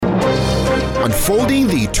unfolding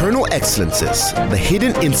the eternal excellences, the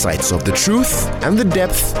hidden insights of the truth, and the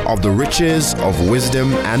depth of the riches of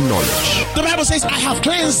wisdom and knowledge. The Bible says, I have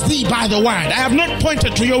cleansed thee by the word. I have not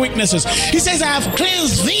pointed to your weaknesses. He says, I have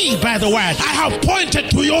cleansed thee by the word. I have pointed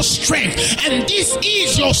to your strength. And this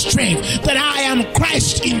is your strength, that I am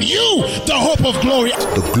Christ in you, the hope of glory.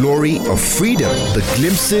 The glory of freedom, the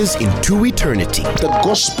glimpses into eternity. The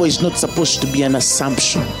gospel is not supposed to be an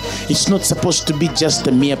assumption. It's not supposed to be just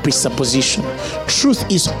a mere presupposition.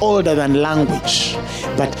 Truth is older than language,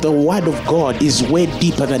 but the word of God is way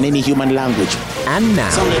deeper than any human language. And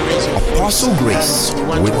now, Apostle Grace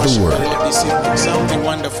with the word. Something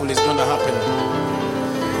wonderful is going to happen.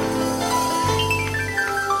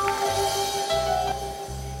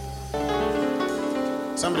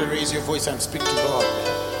 Somebody raise your voice and speak to God.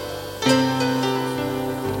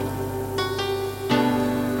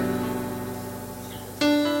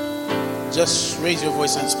 Just raise your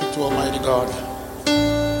voice and speak to Almighty God.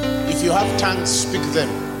 If you have tongues, speak them.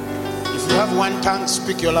 If you have one tongue,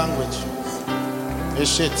 speak your language.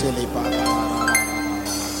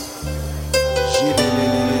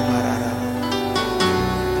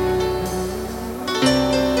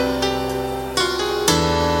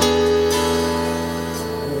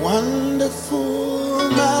 Wonderful,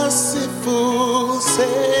 merciful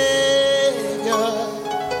Savior,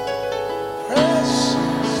 precious.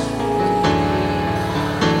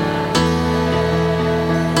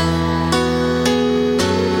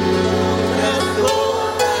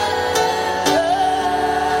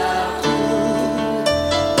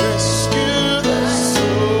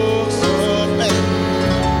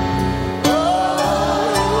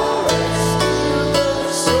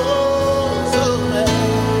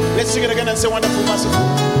 Sing it again and say wonderful, merciful.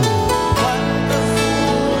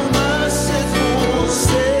 Wonderful, merciful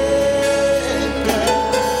Savior,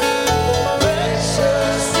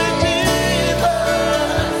 precious Redeemer.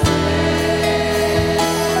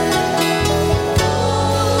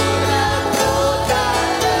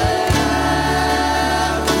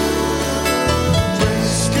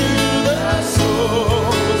 Rescue the souls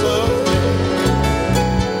of men.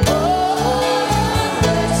 Oh,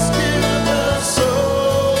 rescue the souls.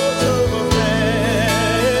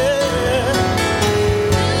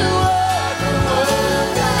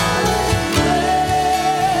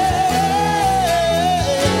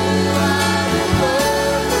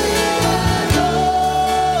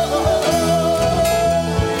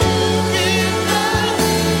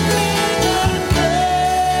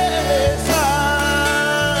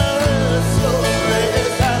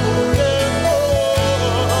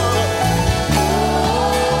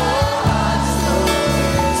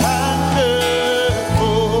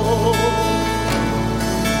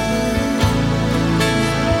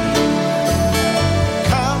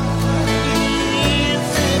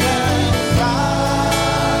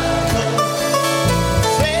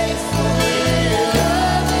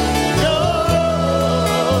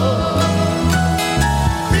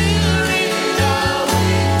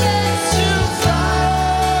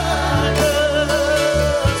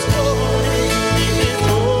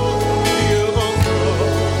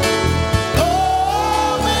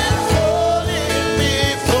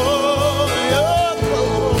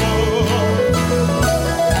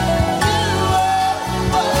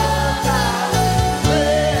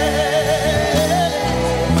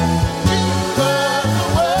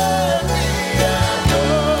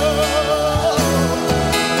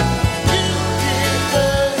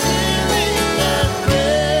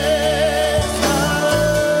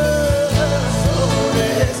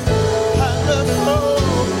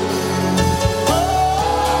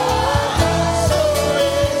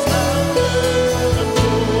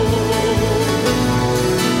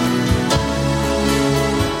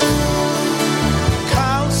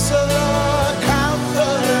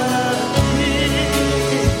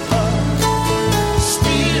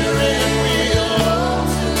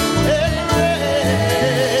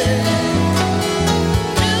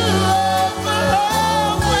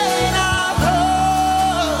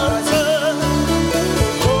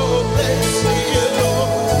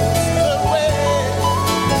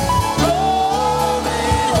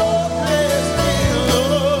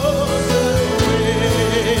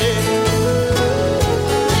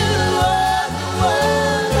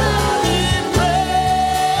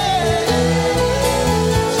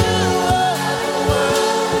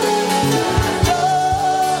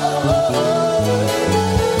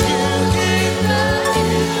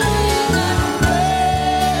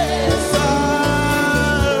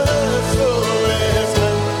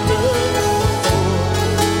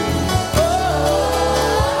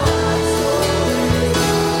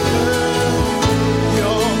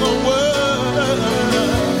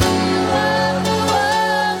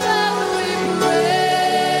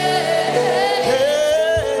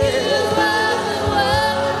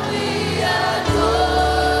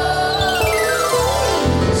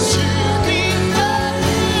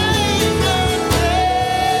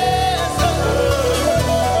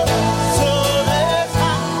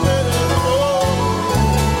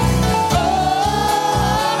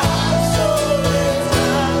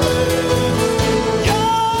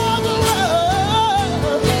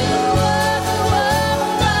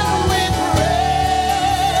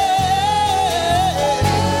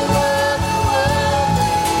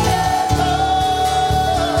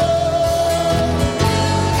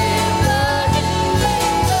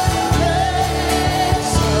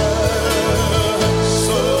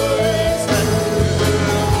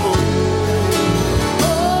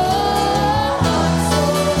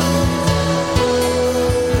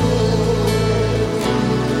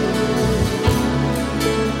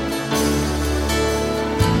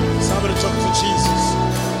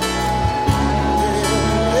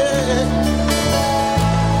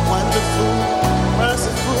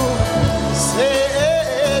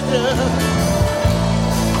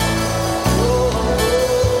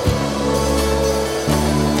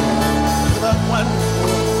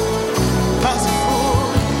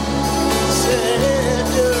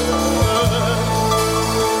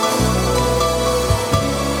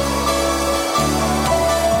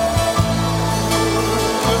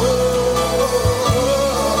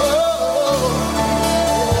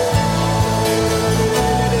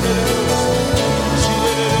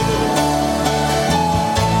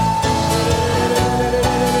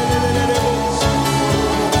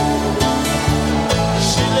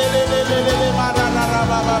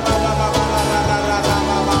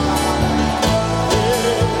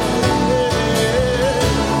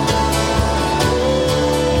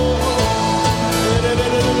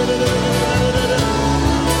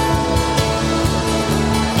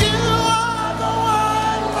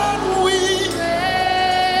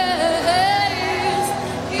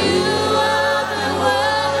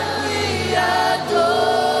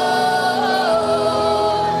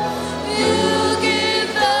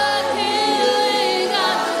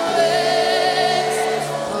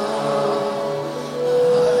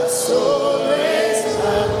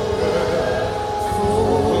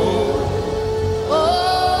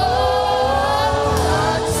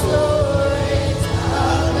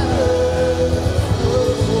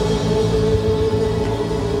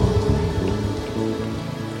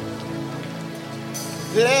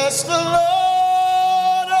 Bless the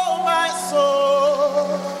Lord, oh my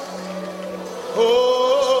soul,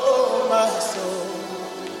 oh my soul.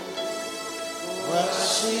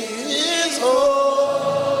 Worship His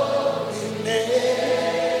holy name.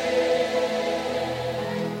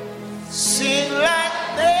 Sing like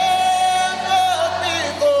never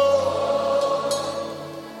before,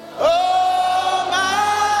 oh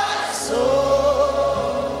my soul.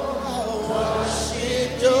 I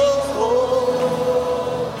worship Your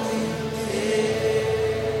holy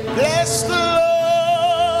name. Bless the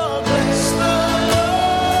Lord, oh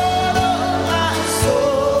my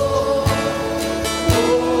soul,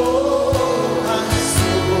 oh my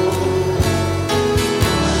soul.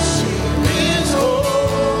 Worship His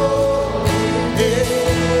holy name.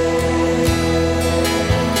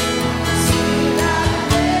 Sing like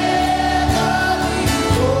never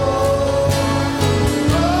before,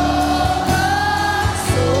 oh my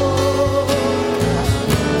soul.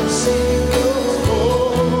 Sing Your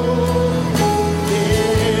holy name.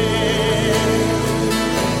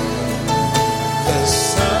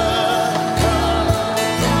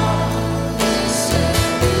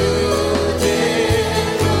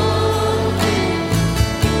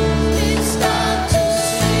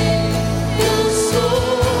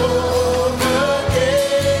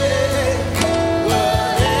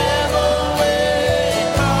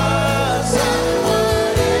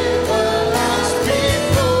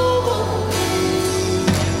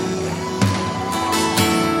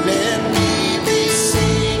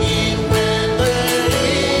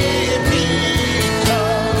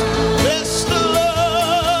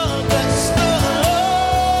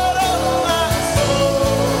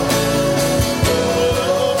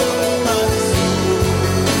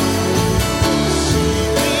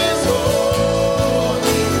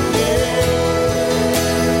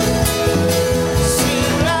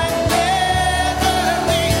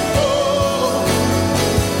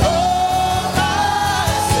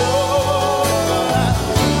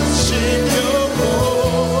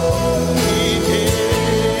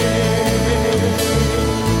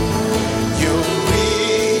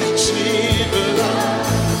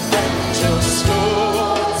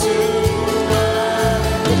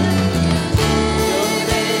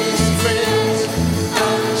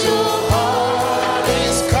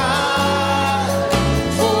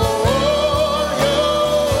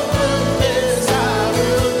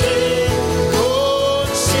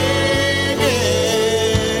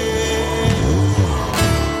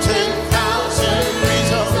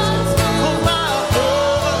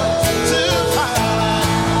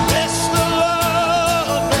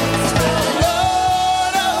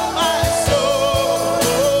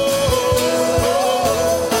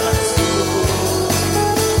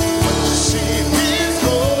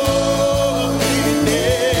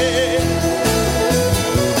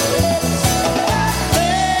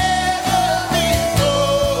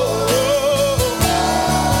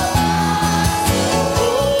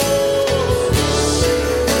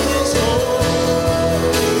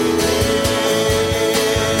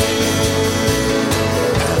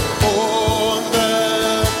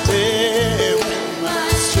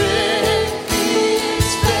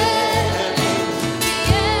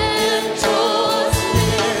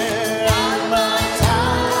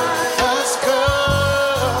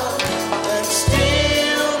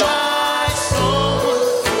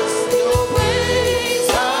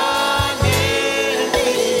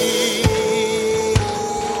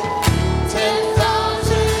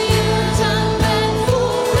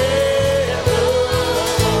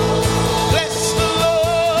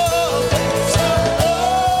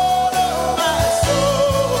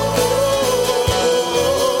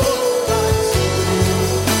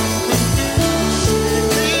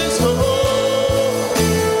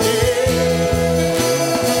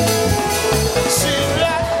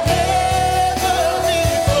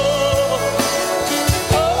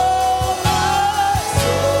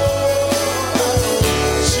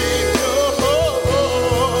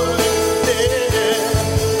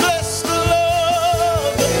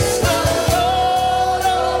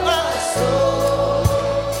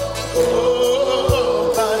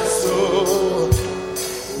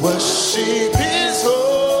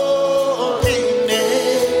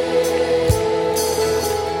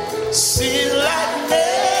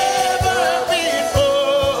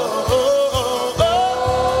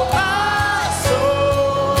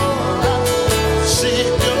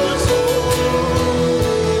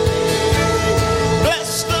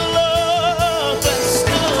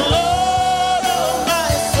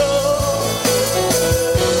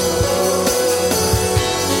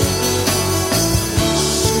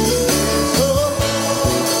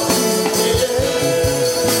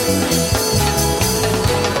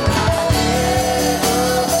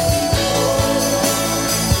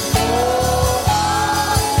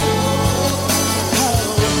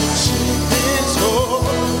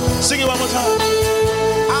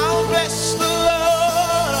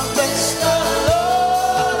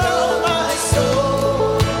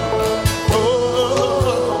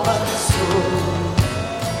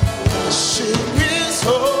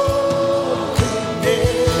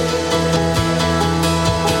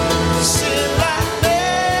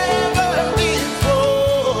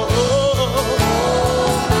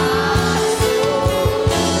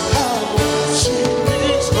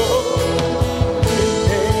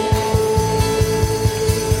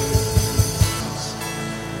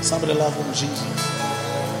 Somebody love him, Jesus.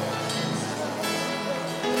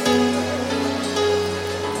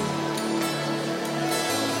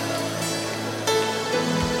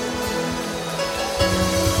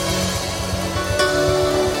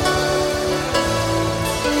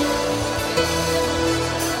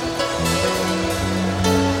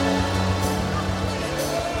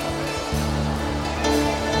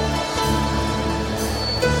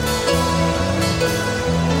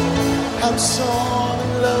 I'm so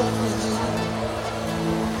in love with you,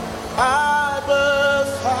 Abba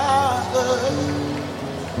Father.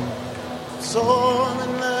 So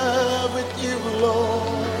in love with you,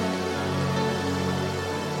 Lord.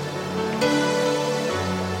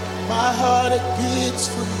 My heart it beats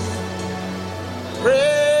for you,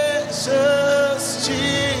 precious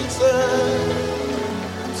Jesus.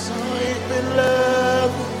 I'm so deep in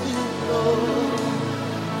love with you, Lord.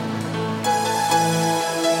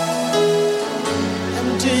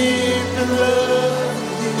 Deep in love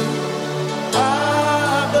with you,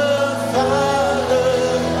 Abba Father.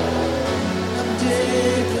 I'm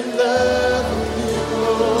deep in love with you,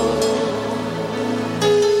 Lord.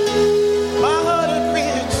 My heart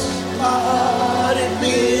it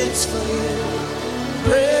beats for you,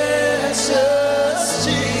 precious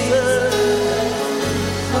Jesus.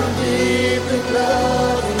 I'm deep in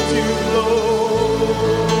love with you, Lord.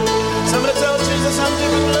 Somebody tell Jesus I'm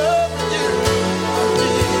deep in love with you.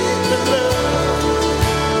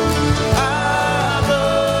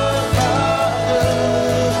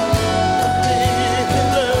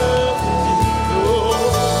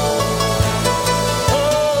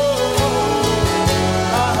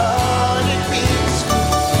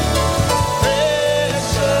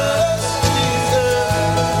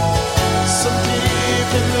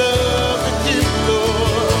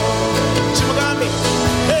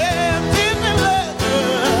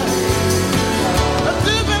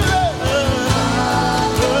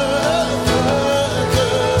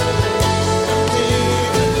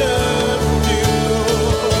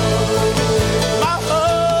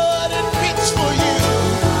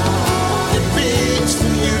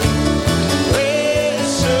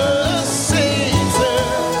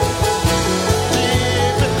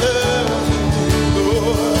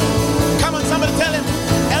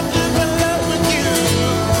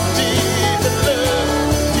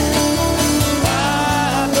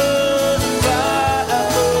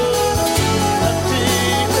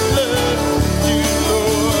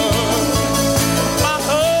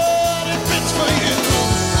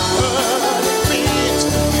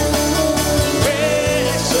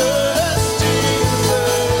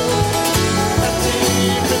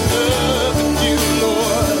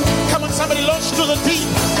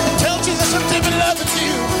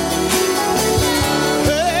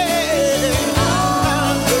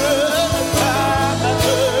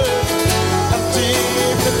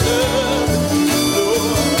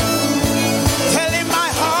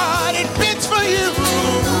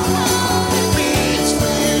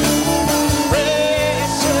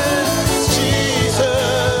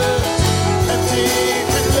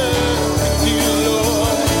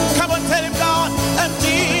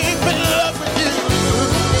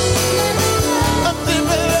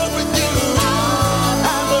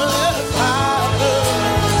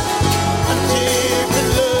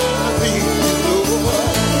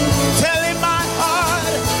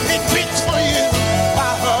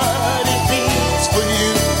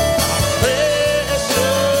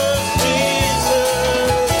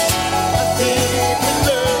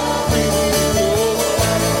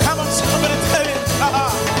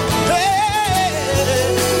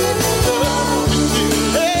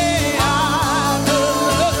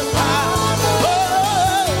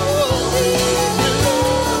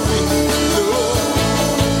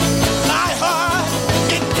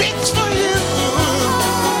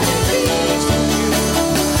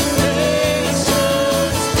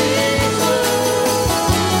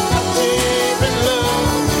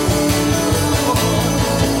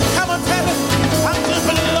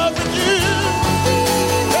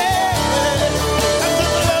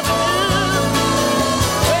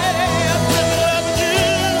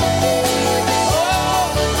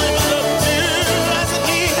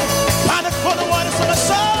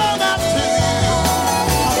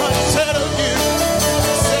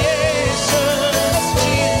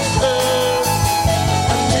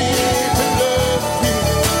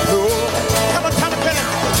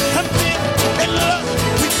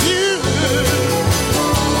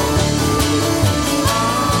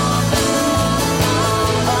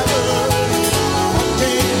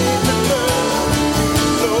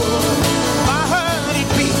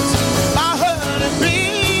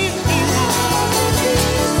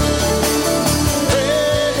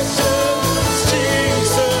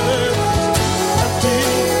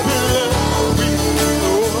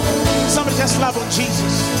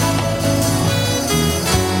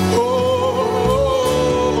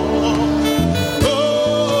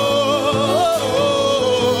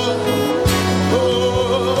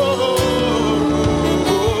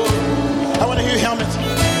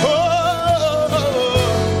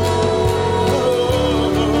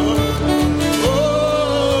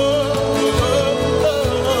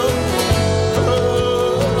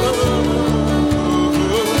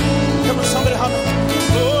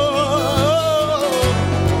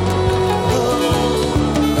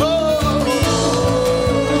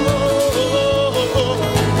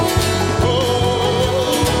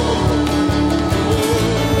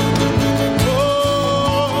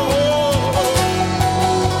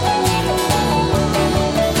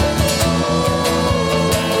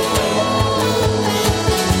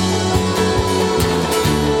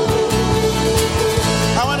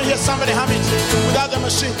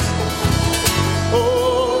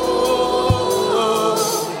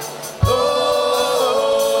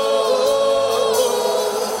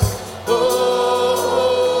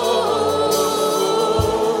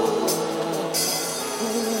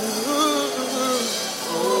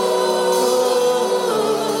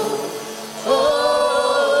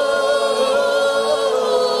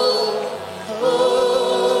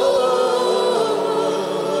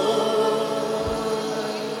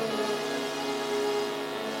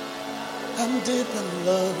 deep in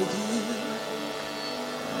love with you.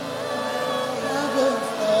 Abba,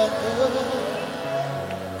 Father,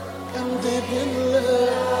 I'm deep in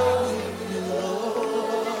love with you,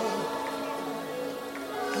 Lord.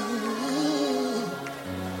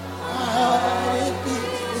 My heart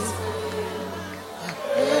beats, my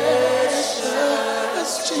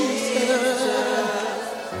precious Jesus.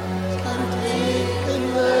 I'm deep in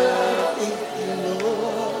love with you,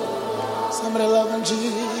 Lord. Somebody love him,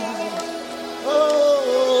 Jesus.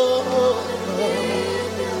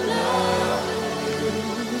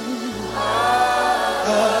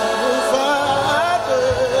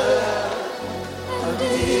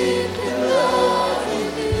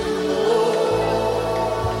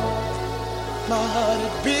 My heart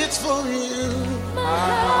it beats for you. My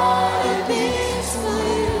heart it beats for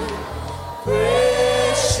you.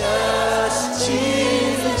 Precious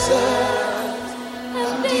Jesus,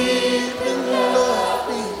 I'm deep in love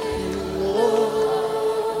with you,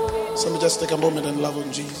 Lord. Somebody just take a moment and love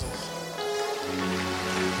on Jesus.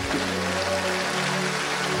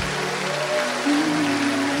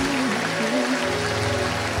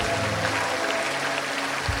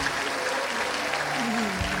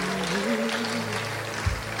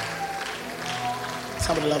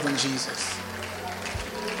 Somebody love on Jesus.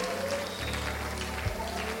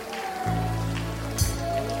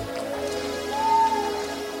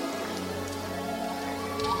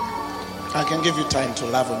 I can give you time to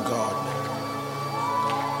love on God.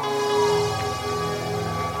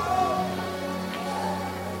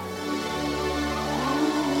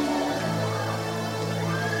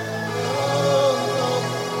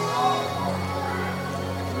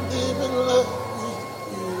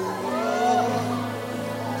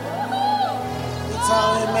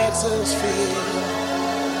 Us feel.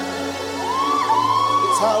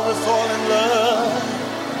 It's how we fall in love.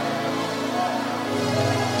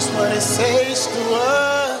 It's what it says to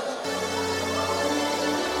us.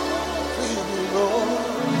 Feel you,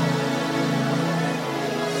 Lord.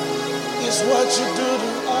 It's what you do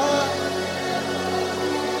to us.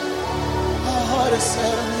 Our heart is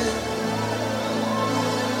set on you,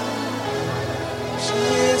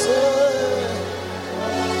 Jesus.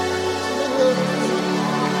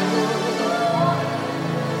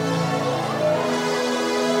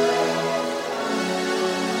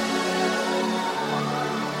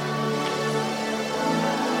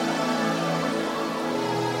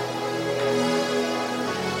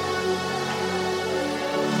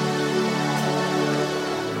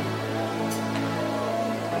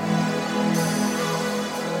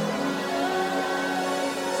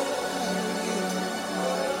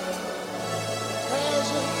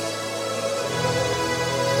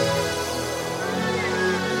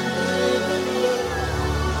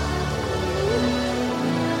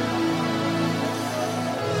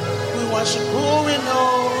 Worship who we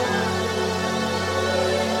know.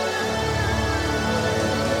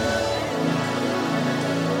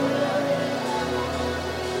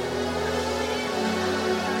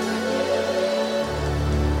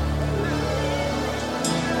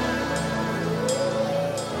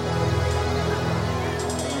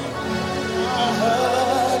 My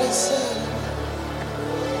heart is set.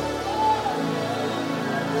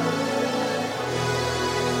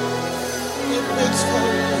 It beats for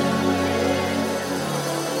you.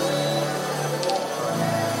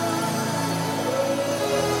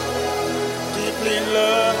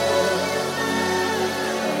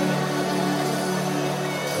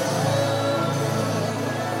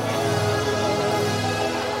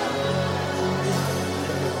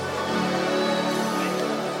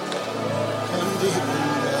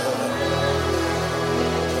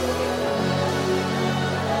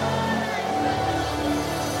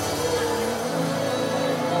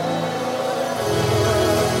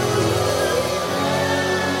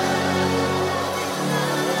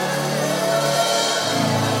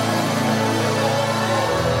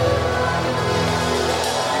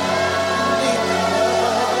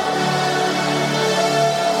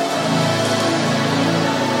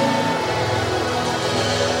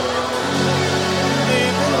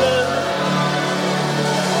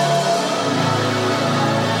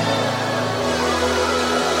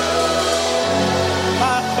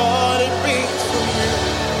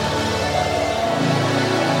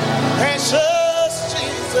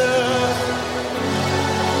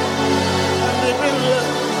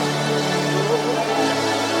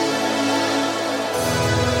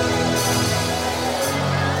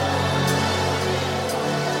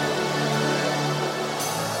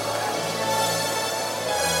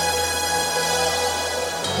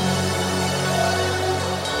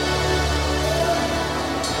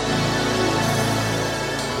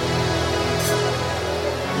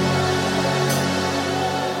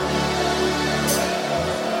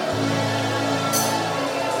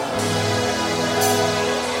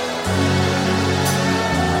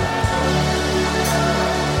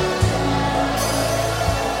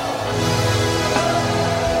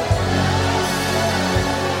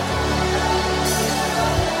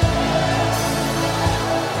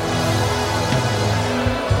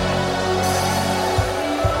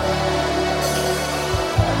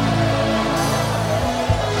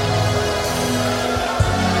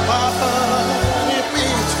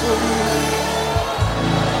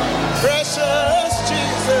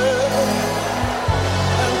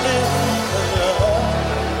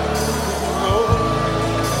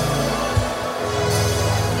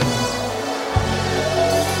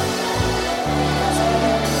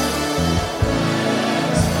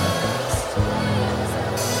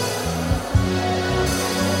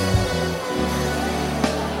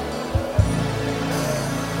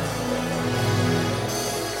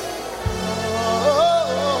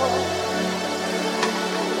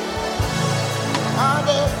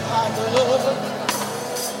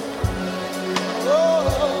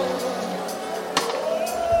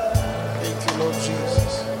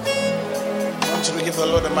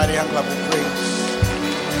 mighty hand clap of praise.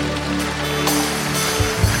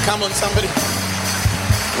 Come on, somebody.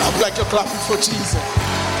 Clap like you're clapping for Jesus.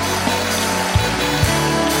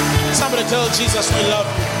 Somebody tell Jesus we love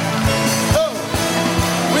you. Oh,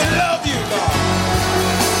 we love you, God.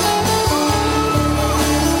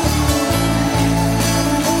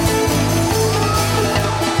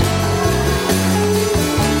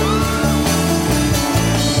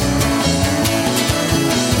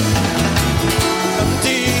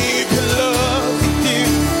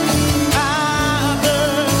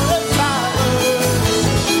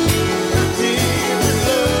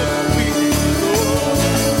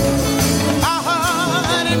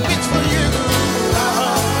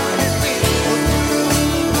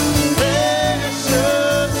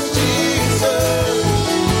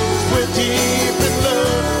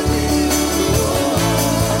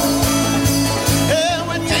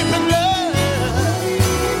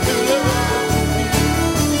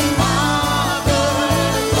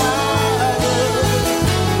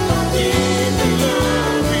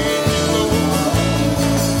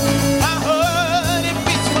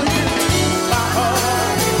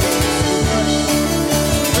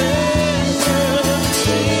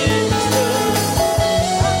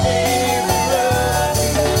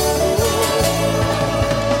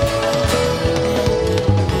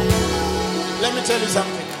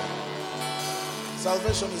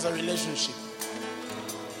 Salvation is a relationship.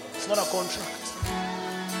 It's not a contract.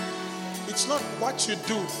 It's not what you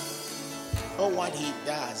do or what he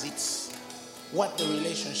does. It's what the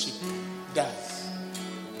relationship does.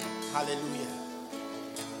 Hallelujah.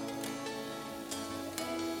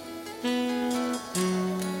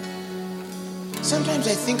 Sometimes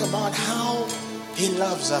I think about how he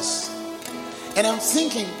loves us. And I'm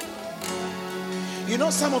thinking, you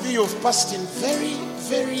know, some of you have passed in very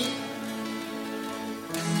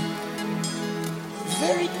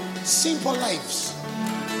simple lives.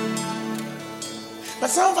 But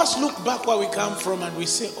some of us look back where we come from and we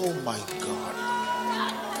say, oh my God.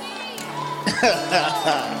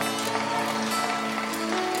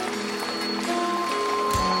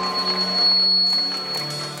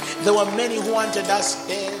 There were many who wanted us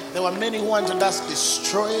dead. There were many who wanted us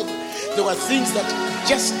destroyed. There were things that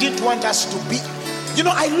just didn't want us to be. You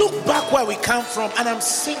know, I look back where we come from and I'm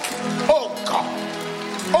thinking, oh God.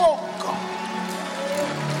 Oh God.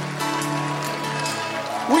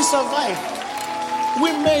 We survived.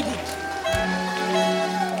 We made it.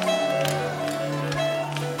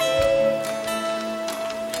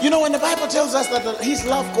 You know, when the Bible tells us that his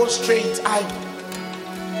love constrains, I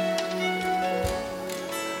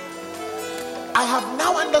have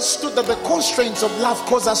now understood that the constraints of love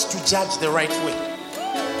cause us to judge the right way.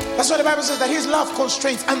 That's what the Bible says, that his love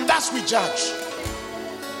constrains, and thus we judge.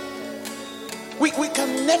 We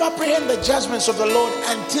can never apprehend the judgments of the Lord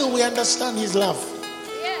until we understand his love.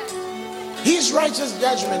 His righteous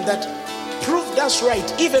judgment that proved us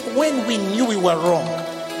right even when we knew we were wrong.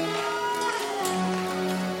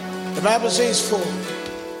 The Bible says, for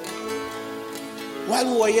while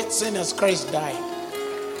we were yet sinners, Christ died.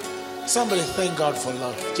 Somebody thank God for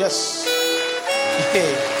love. Just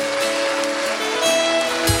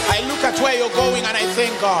I look at where you're going and I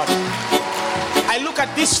thank God. I look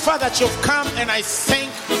at this far that you've come and I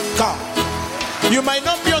thank God. You might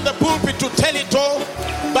not be on the pulpit to tell it all,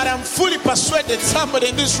 but I'm fully persuaded somebody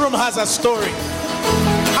in this room has a story.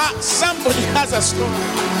 Somebody has a story.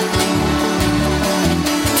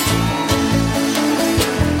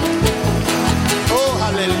 Oh,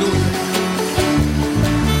 hallelujah.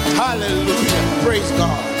 Hallelujah. Praise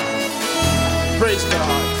God. Praise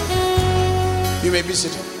God. You may be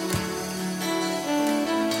seated.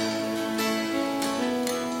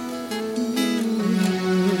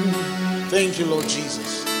 Thank you, Lord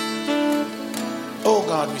Jesus. Oh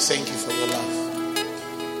God, we thank you for your love.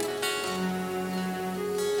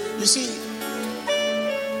 You see,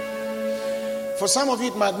 for some of you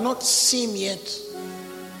it might not seem yet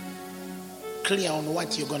clear on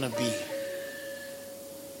what you're going to be.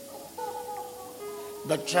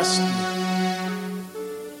 But trust me,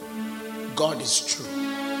 God is true.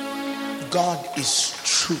 God is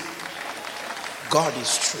true. God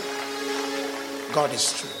is true. God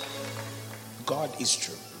is true. God is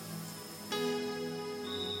true.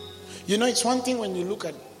 You know, it's one thing when you look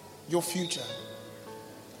at your future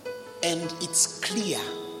and it's clear.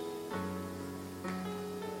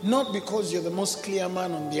 Not because you're the most clear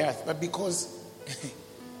man on the earth, but because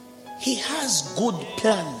he has good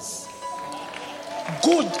plans.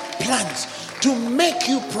 Good plans to make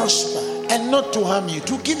you prosper and not to harm you,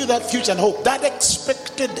 to give you that future and hope, that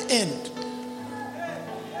expected end.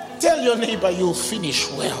 Tell your neighbor you'll finish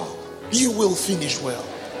well. You will finish well.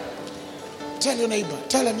 Tell your neighbor,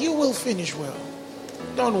 tell him you will finish well.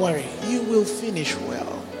 Don't worry, you will finish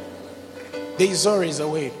well. There is always a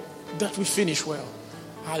way that we finish well.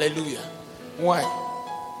 Hallelujah. Why?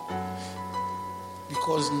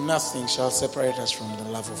 Because nothing shall separate us from the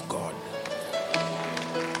love of God.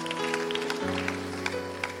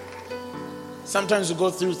 Sometimes we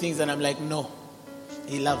go through things and I'm like, no,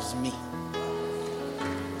 he loves me.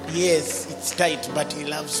 Yes, it's tight, but he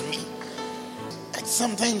loves me. And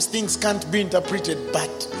sometimes things can't be interpreted,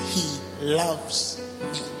 but he loves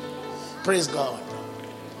me. Praise God.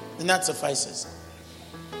 And that suffices.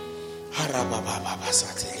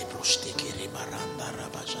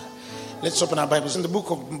 Let's open our Bibles in the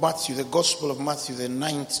book of Matthew, the Gospel of Matthew, the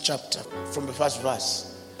 9th chapter, from the first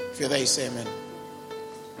verse. If you're there, you say amen.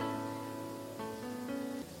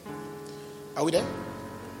 Are we there?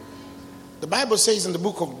 The Bible says in the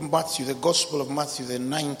book of Matthew, the Gospel of Matthew, the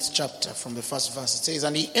 9th chapter, from the first verse, it says,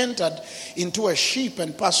 and he entered into a ship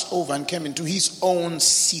and passed over and came into his own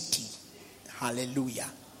city. Hallelujah.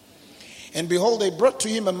 And behold, they brought to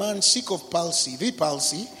him a man sick of palsy, the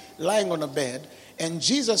palsy, lying on a bed. And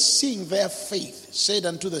Jesus, seeing their faith, said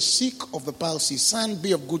unto the sick of the palsy, son,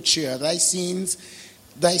 be of good cheer, thy sins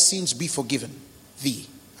be forgiven thee.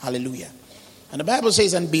 Hallelujah. And the Bible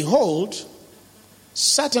says, and behold,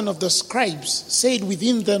 certain of the scribes said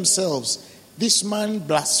within themselves, this man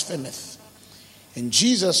blasphemeth. And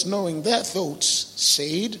Jesus, knowing their thoughts,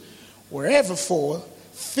 said, wherefore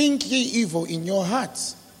think ye evil in your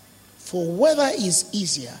hearts? For whether is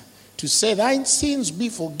easier, to say thine sins be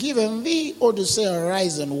forgiven thee, or to say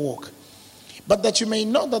arise and walk? But that you may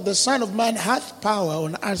know that the Son of Man hath power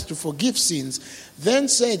on earth to forgive sins, then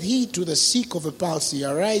said he to the sick of the palsy,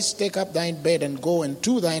 arise, take up thine bed, and go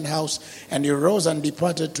into thine house. And he rose and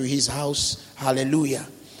departed to his house. Hallelujah.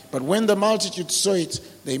 But when the multitude saw it,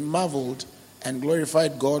 they marveled and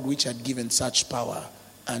glorified God, which had given such power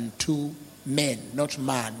unto men. Not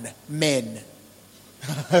man, men.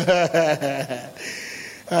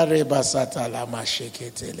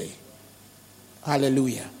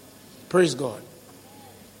 Hallelujah. Praise God.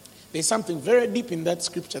 There's something very deep in that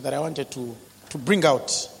scripture that I wanted to bring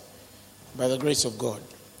out by the grace of God.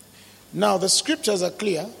 Now, the scriptures are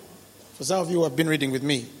clear. For some of you who have been reading with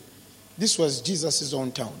me, this was Jesus'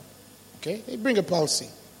 own town. Okay? They bring a palsy.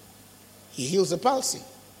 He heals the palsy.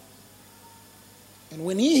 And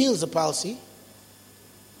when he heals the palsy,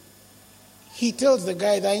 he tells the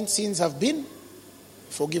guy, thine sins have been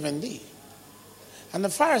forgiven thee. And the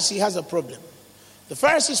Pharisee has a problem. The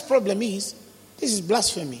Pharisee's problem is, this is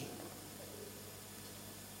blasphemy.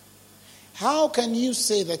 How can you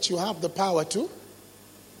say that you have the power to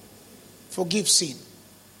forgive sin?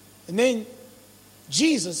 And then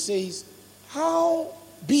Jesus says, how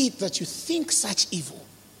be it that you think such evil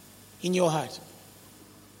in your heart?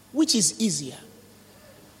 Which is easier?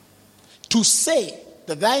 To say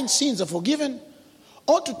that thine sins are forgiven,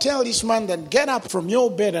 or to tell this man that get up from your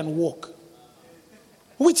bed and walk?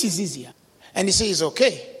 Which is easier? And he says,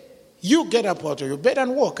 okay, you get up out of your bed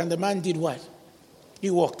and walk. And the man did what? He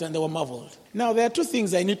walked, and they were marveled. Now, there are two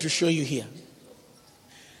things I need to show you here.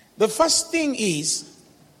 The first thing is,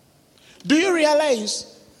 do you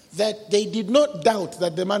realize that they did not doubt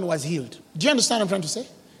that the man was healed? Do you understand what I'm trying to say?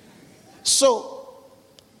 So,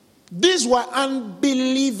 these were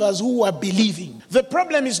unbelievers who were believing. The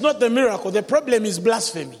problem is not the miracle. The problem is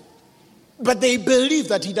blasphemy. But they believe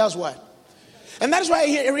that he does what? And that's why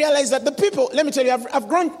I realized that the people, let me tell you, I've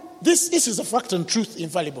grown, this is a fact and truth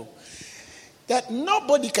infallible. That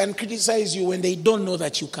nobody can criticize you when they don't know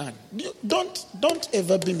that you can. Don't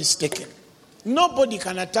ever be mistaken. Nobody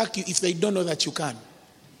can attack you if they don't know that you can.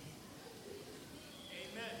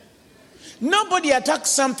 Amen. Nobody attacks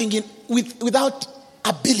something without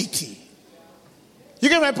ability. You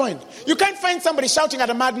get my point? You can't find somebody shouting at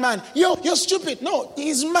a madman, you're stupid. No,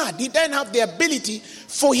 he's mad. He doesn't have the ability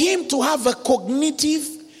for him to have a cognitive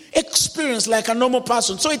experience like a normal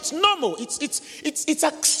person. So it's normal. It's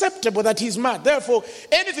acceptable that he's mad. Therefore,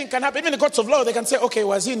 anything can happen. Even the courts of law, they can say, okay,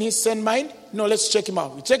 was he in his sane mind? No, let's check him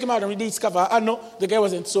out. We check him out and we discover, no, the guy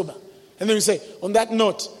wasn't sober. And then we say, on that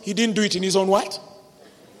note, he didn't do it in his own what?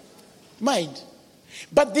 Mind.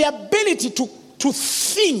 But the ability to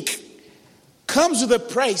think comes with a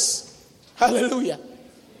price. Hallelujah.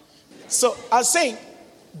 So I was saying,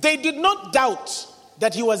 they did not doubt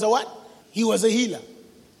that he was a what? He was a healer.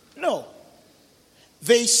 No.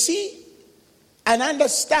 They see and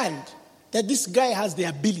understand that this guy has the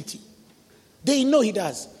ability. They know he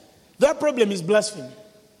does. Their problem is blasphemy.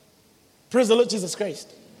 Praise the Lord Jesus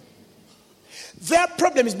Christ. Their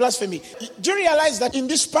problem is blasphemy. Do you realize that in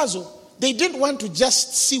this puzzle, they didn't want to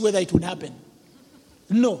just see whether it would happen?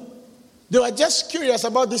 No. They were just curious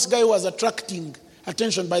about this guy who was attracting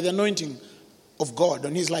attention by the anointing of God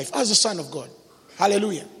on his life as the Son of God.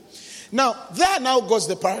 Hallelujah. Now, there now goes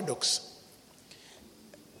the paradox.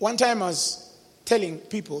 One time I was telling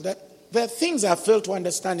people that there are things I failed to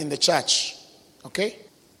understand in the church. Okay?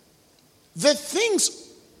 The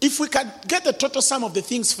things, if we can get the total sum of the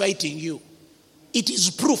things fighting you, it is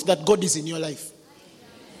proof that God is in your life.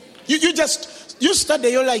 You study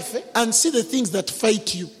your life and see the things that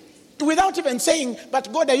fight you. Without even saying,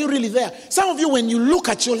 but God, are you really there? Some of you, when you look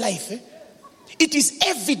at your life, it is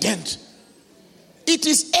evident. It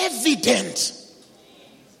is evident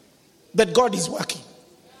that God is working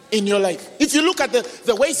in your life. If you look at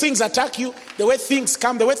the way things attack you, the way things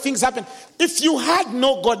come, the way things happen, if you had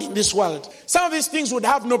no God in this world, some of these things would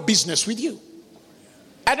have no business with you.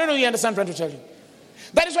 I don't know if you understand what I'm trying to tell you.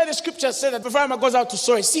 That is why the scriptures say that the farmer goes out to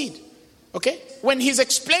sow a seed. Okay? When he's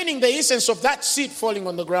explaining the essence of that seed falling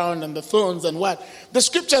on the ground and the thorns and what, the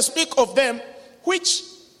scriptures speak of them which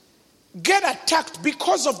get attacked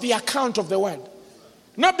because of the account of the word.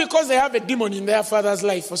 Not because they have a demon in their father's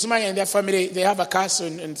life or somebody in their family, they have a curse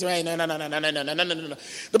and somebody, no.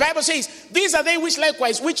 The Bible says, these are they which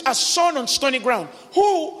likewise, which are sown on stony ground,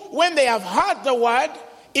 who, when they have heard the word,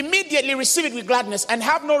 immediately receive it with gladness and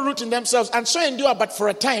have no root in themselves, and so endure but for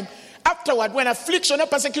a time. Afterward, when affliction or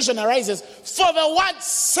persecution arises, for the word's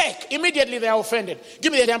sake, immediately they are offended.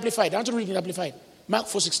 Give me the Amplified. I want to read it Amplified. Mark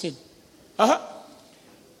 4:16.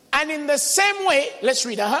 And in the same way, let's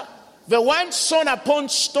read. The one sown upon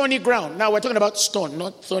stony ground. Now we're talking about stone,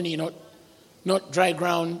 not thorny, not dry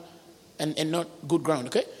ground, and not good ground.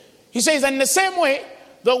 Okay. He says, and in the same way,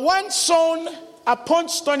 the one sown upon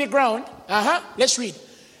stony ground. Let's read.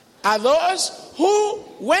 Are those who,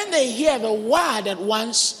 when they hear the word at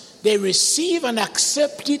once, they receive and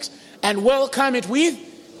accept it and welcome it with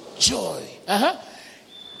joy.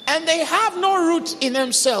 And they have no root in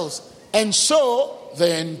themselves. And so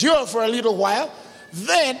they endure for a little while.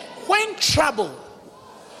 Then when trouble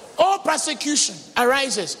or persecution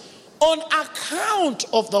arises on account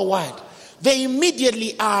of the word, they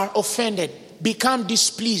immediately are offended, become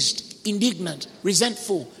displeased, indignant,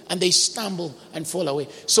 resentful, and they stumble and fall away.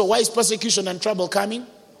 So why is persecution and trouble coming?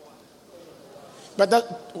 But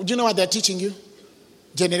do you know what they're teaching you?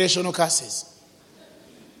 Generational curses.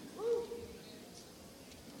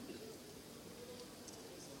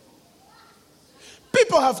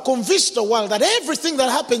 People have convinced the world that everything that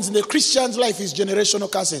happens in the Christian's life is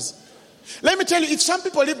generational curses. Let me tell you, if some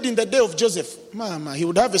people lived in the day of Joseph, he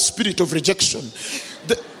would have a spirit of rejection.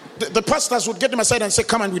 The pastors would get him aside and say,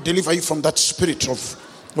 come and we deliver you from that spirit of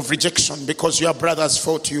rejection, because your brothers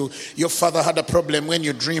fought you, your father had a problem when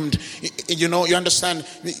you dreamed. You understand.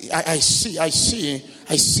 I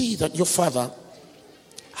see that your father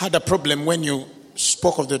had a problem when you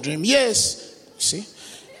spoke of the dream. Yes, see.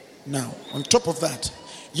 Now, on top of that,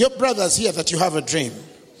 your brothers hear that you have a dream,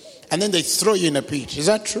 and then they throw you in a pit. Is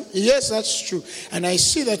that true? Yes, that's true. And I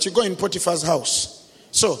see that you go in Potiphar's house.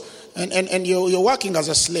 So, and you're working as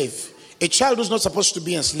a slave, a child who's not supposed to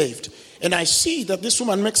be enslaved. And I see that this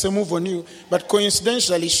woman makes a move on you, but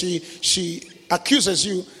coincidentally she accuses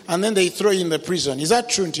you, and then they throw you in the prison. Is that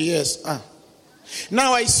true? Yes.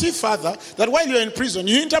 Now I see, Father, that while you're in prison,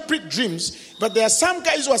 you interpret dreams, but there are some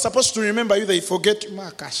guys who are supposed to remember you, they forget.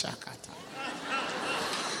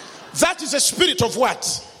 That is a spirit of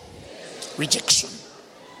what? Rejection.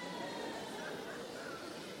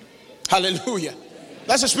 Hallelujah.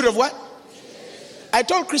 That's a spirit of what? I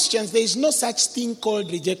told Christians there is no such thing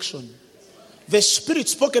called rejection. The spirit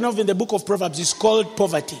spoken of in the book of Proverbs is called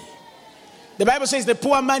poverty. The Bible says the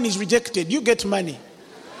poor man is rejected. You get money.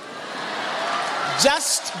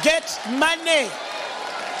 Just get money.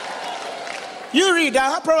 You read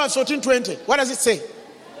Proverbs 14:20. What does it say?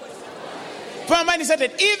 Poor man is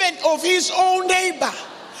rejected, even of his own neighbor.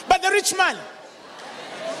 But the rich man,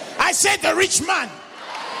 I said the rich man,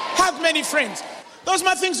 have many friends. Those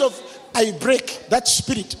are things of, I break that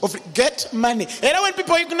spirit of get money. And when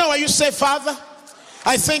people ignore, you say, Father,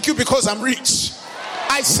 I thank you because I'm rich.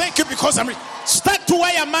 I thank you because I'm rich. Start to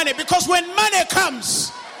wire money, because when money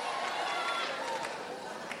comes,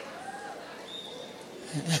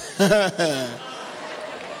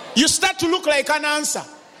 you start to look like an answer.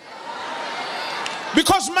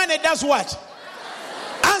 Because money does what?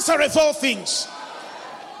 Answereth all things.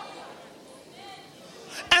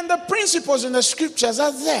 And the principles in the scriptures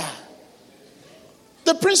are there.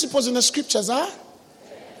 The principles in the scriptures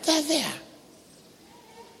they're there.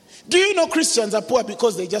 Do you know Christians are poor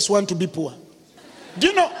because they just want to be poor? Do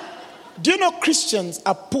you know Christians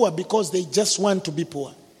are poor because they just want to be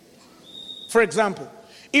poor? For example,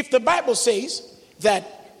 if the Bible says that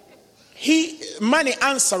Money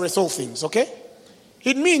answereth all things, okay?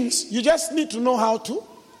 It means you just need to know how to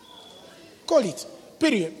call it.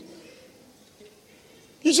 Period.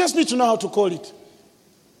 You just need to know how to call it.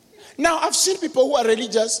 Now, I've seen people who are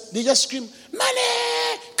religious, they just scream,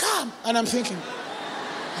 money, come. And I'm thinking,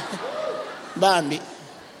 Bambi.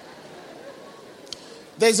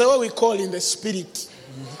 There's a way we call in the spirit.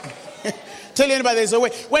 Tell anybody there's a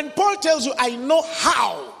way. When Paul tells you, I know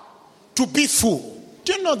how to be full,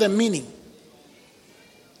 do you know the meaning?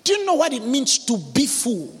 Do you know what it means to be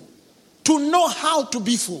full? To know how to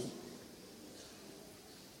be full.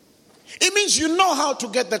 It means you know how to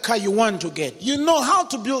get the car you want to get. You know how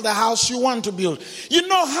to build the house you want to build. You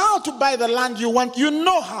know how to buy the land you want. You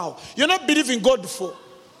know how. You're not believing God for.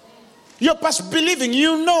 You're past believing.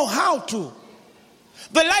 You know how to.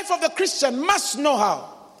 The life of the Christian must know how.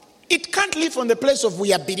 It can't live from the place of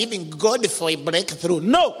we are believing God for a breakthrough.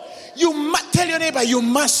 No. You must tell your neighbor you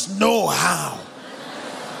must know how.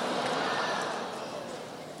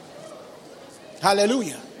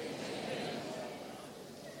 Hallelujah.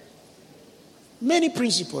 Many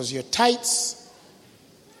principles, your tithes,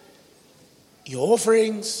 your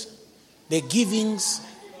offerings, the givings.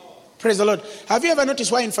 Praise the Lord. Have you ever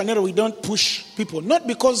noticed why in Fanero we don't push people? Not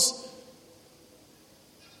because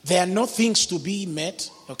there are no things to be met,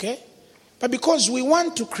 okay? But because we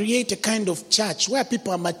want to create a kind of church where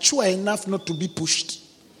people are mature enough not to be pushed.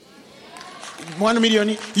 1 million,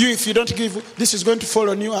 you if you don't give, this is going to fall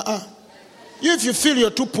on you. You if you feel you're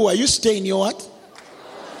too poor, you stay in your what?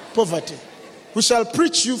 Poverty. We shall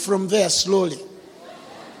preach you from there slowly.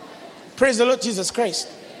 Praise the Lord Jesus Christ.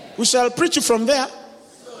 We shall preach you from there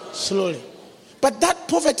slowly. But that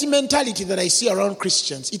poverty mentality that I see around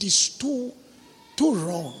Christians, it is too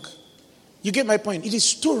wrong. You get my point? It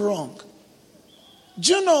is too wrong.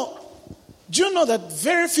 Do you know that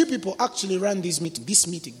very few people actually run this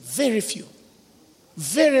meeting? Very few.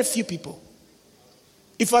 Very few people.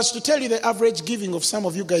 If I was to tell you the average giving of some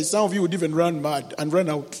of you guys, some of you would even run mad and run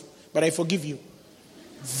out. But I forgive you.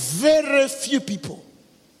 Very few people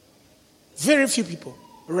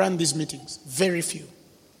run these meetings. Very few.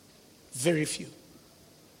 Very few.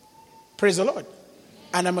 Praise the Lord.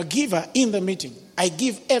 And I'm a giver in the meeting. I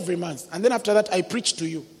give every month. And then after that, I preach to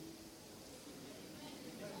you.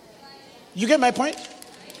 You get my point?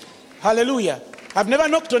 Hallelujah. I've never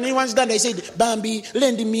knocked on anyone's door and I said, Bambi,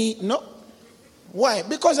 lend me. No. Why?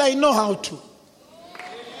 Because I know how to.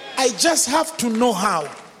 I just have to know how.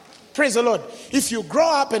 Praise the Lord. If you grow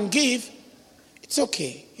up and give, it's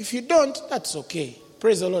okay. If you don't, that's okay.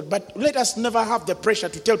 Praise the Lord. But let us never have the pressure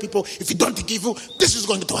to tell people, if you don't give, this is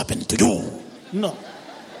going to happen to you. No.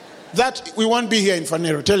 That, we won't be here in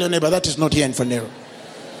Fanero. Tell your neighbor, that is not here in Fanero.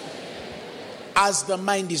 As the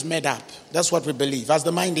mind is made up. That's what we believe. As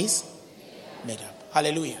the mind is made up.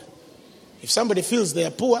 Hallelujah. If somebody feels they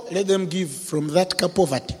are poor, let them give from that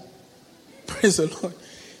poverty. Praise the Lord.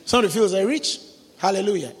 Somebody feels they're rich.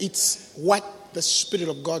 Hallelujah. It's what the Spirit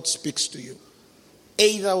of God speaks to you.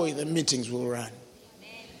 Either way, the meetings will run.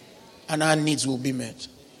 And our needs will be met.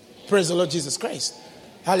 Praise the Lord Jesus Christ.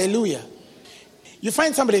 Hallelujah. You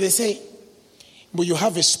find somebody, they say, but you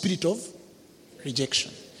have a spirit of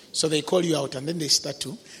rejection. So they call you out and then they start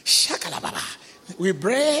to, shakala baba. We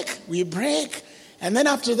break. And then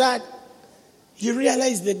after that, you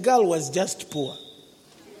realize the girl was just poor.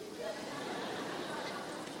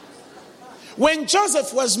 When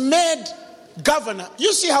Joseph was made governor,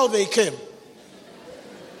 you see how they came.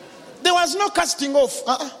 There was no casting off.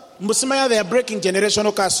 Musimaya, they are breaking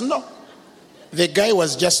generational curse. No. The guy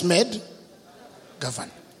was just made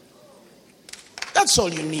governor. That's all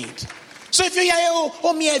you need. So if you hear,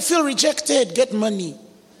 I feel rejected, get money.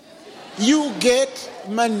 You get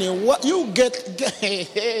money. What you get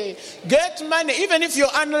money. Even if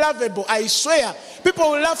you're unlovable, I swear,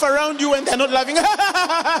 people will laugh around you when they're not laughing.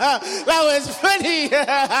 That was funny.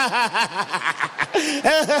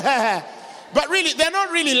 But really, they're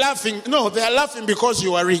not really laughing. No, they're laughing because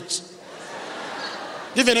you are rich.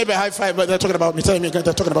 Give your neighbor a high five, but they're talking about me. Tell me they're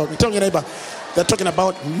talking about me. Tell your neighbor, they're talking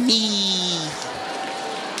about me.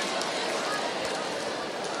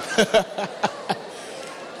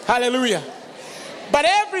 Hallelujah. But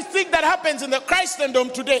everything that happens in the Christendom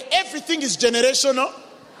today, everything is generational.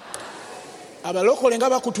 Abalokolenga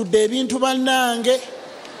bakutudde ebintu bannange.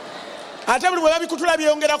 Ate buli bwe babikutula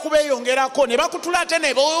byongera kubeeyongerako ne bakutula ate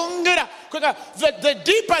ne bongera. The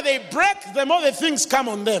deeper they break, the more the things come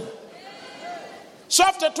on them. So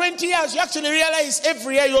after 20 years, you actually realize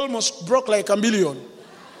every year you almost broke like $1 million.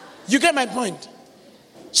 You get my point?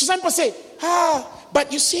 So some people say,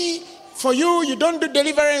 but you see, for you, you don't do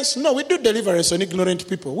deliverance. No, we do deliverance on ignorant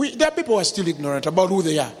people. There are people who are still ignorant about who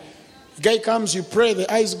they are. Guy comes, you pray,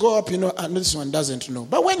 the eyes go up, and this one doesn't know.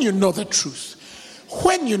 But when you know the truth,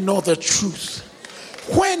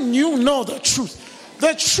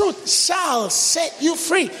 the truth shall set you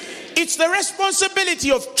free. It's the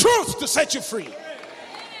responsibility of truth to set you free.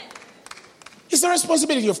 It's the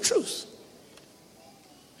responsibility of truth.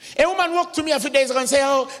 A woman walked to me a few days ago and said,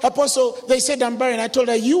 "Oh, Apostle, they said I'm barren." I told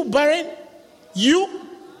her, "You barren? You?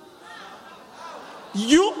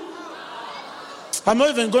 I'm not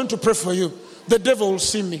even going to pray for you. The devil will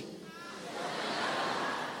see me."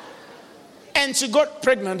 And she got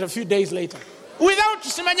pregnant a few days later. Without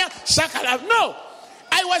Simanya Shakala. No.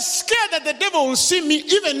 I was scared that the devil will see me,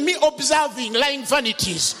 even me observing lying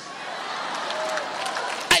vanities.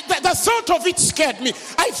 The thought of it scared me.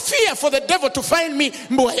 I fear for the devil to find me.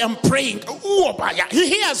 I am praying. He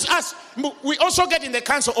hears us. We also get in the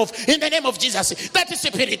counsel of, in the name of Jesus, that is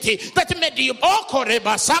spirit, that medium. The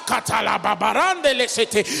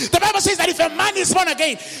Bible says that if a man is born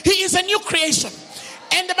again, he is a new creation.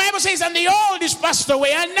 And the Bible says, and the old is passed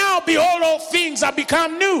away, and now behold, all things are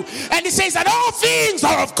become new. And it says that all things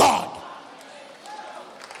are of God.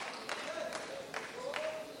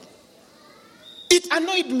 It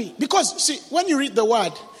annoyed me because, see, when you read the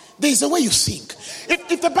word, there is a way you think.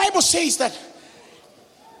 If the Bible says that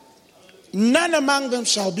none among them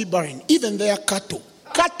shall be barren, even their cattle.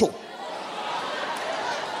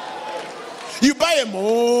 You buy a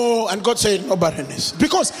more, and God said no barrenness.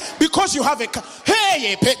 Because you have a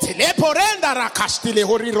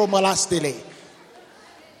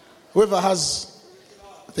whoever has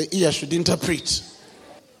the ear should interpret.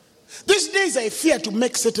 These days I fear to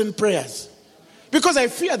make certain prayers because I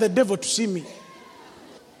fear the devil to see me.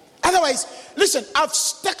 Otherwise, listen, I've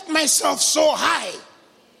stacked myself so high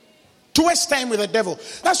to waste time with the devil.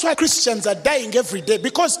 That's why Christians are dying every day,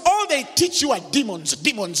 because all they teach you are demons.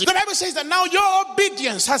 The Bible says that now your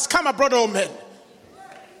obedience has come abroad, O men.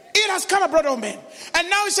 It has come abroad, O men. And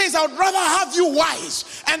now it says, I would rather have you wise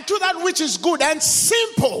and to that which is good and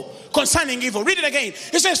simple concerning evil. Read it again.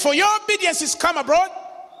 It says, for your obedience is come abroad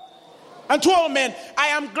and to all men. I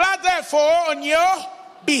am glad therefore on your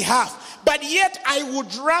behalf. But yet I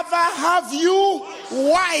would rather have you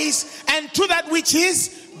wise and to that which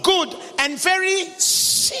is good and very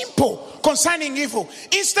simple concerning evil.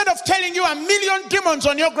 Instead of telling you 1,000,000 demons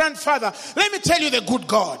on your grandfather, let me tell you the good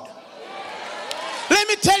God. Let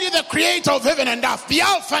me tell you the creator of heaven and earth, the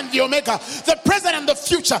Alpha and the Omega, the present and the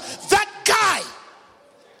future. That guy.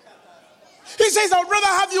 He says, I would rather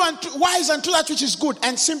have you wise unto that which is good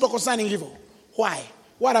and simple concerning evil. Why?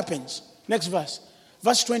 What happens? Next verse.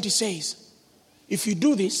 Verse 20 says, if you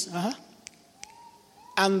do this,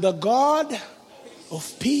 and the God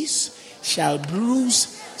of peace shall bruise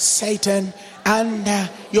Satan under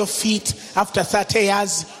your feet after 30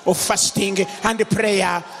 years of fasting and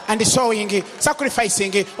prayer and sowing,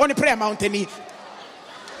 sacrificing on the prayer mountain. He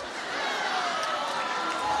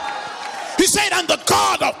said, and the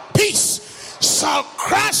God of peace shall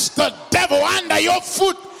crush the devil under your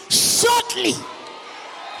foot shortly.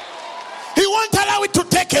 He won't allow it to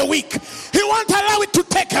take a week. He won't allow it to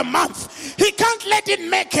take a month. He can't let it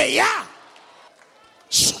make a year.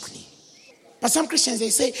 Shortly. But some Christians, they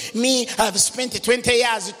say, me, I've spent 20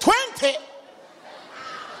 years. 20.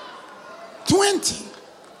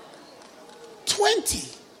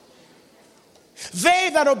 They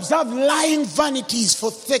that observe lying vanities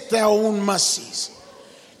forsake their own mercies.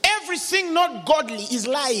 Everything not godly is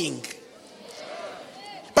lying.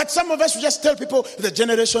 But some of us will just tell people the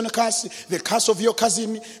generation curse, the curse of your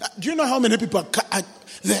cousin. Do you know how many people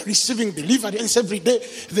they're receiving deliverance every day?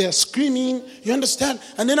 They're screaming, you understand?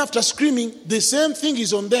 And then after screaming, the same thing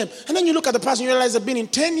is on them. And then you look at the person, you realize they've been in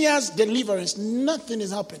 10 years deliverance. Nothing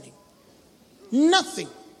is happening. Nothing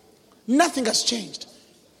has changed.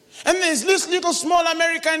 And there's this little small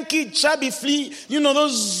American kid, chubby flea,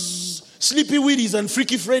 those Sleepy Willies and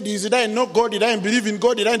Freaky Freddies. He didn't know God, he didn't believe in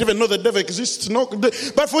God, he didn't even know the devil exists. No, but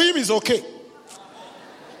for him, it's okay.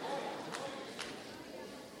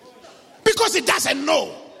 Because he doesn't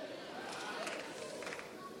know.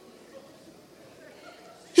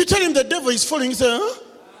 You tell him the devil is falling, he says, huh?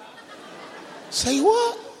 Say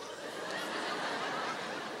what?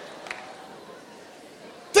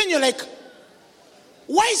 Then you're like,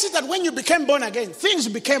 why is it that when you became born again, things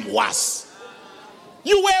became worse?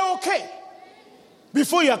 You were okay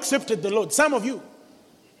before you accepted the Lord, some of you.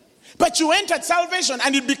 But you entered salvation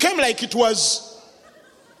and it became like it was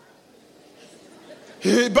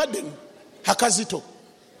a burden, hakazito.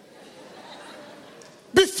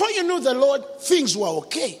 Before you knew the Lord, things were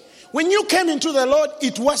okay. When you came into the Lord,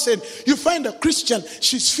 it wasn't. You find a Christian,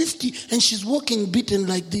 she's 50 and she's walking beaten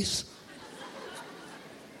like this.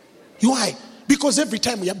 Why? Because every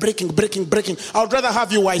time we are breaking. I would rather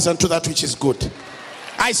have you wise unto that which is good.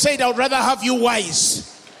 I said I would rather have you wise.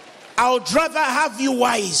 I would rather have you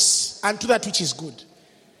wise unto that which is good.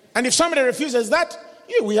 And if somebody refuses that,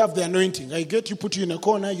 we have the anointing. I get you, put you in a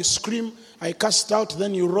corner, you scream, I cast out,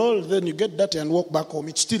 then you roll, then you get dirty and walk back home.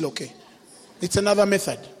 It's still okay. It's another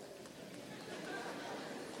method.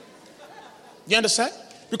 You understand?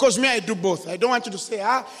 Because me, I do both. I don't want you to say,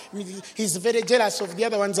 he's very jealous of the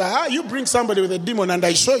other ones. You bring somebody with a demon and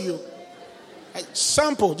I show you. I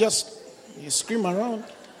sample, just you scream around.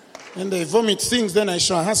 And they vomit things, then I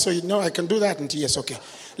show her. So you know I can do that. And yes, okay.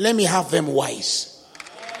 Let me have them wise.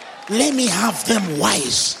 Let me have them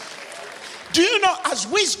wise. Do you know, as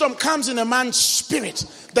wisdom comes in a man's spirit,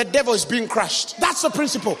 the devil is being crushed. That's the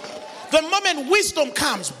principle. The moment wisdom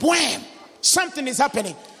comes, wham, something is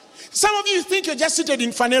happening. Some of you think you're just seated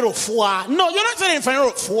in Fanero Fua. No, you're not seated in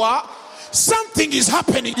Fanero Fua. Something is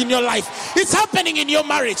happening in your life. It's happening in your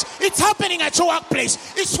marriage. It's happening at your workplace.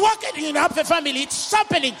 It's working in your family. It's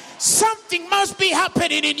happening. Something must be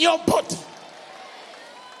happening in your body.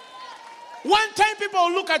 One time people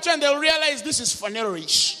will look at you and they'll realize this is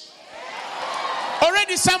Fanero-ish.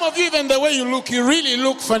 Already some of you, even the way you look, you really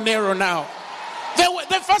look Fanero now.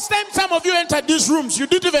 The first time some of you entered these rooms, you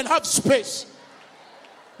didn't even have space.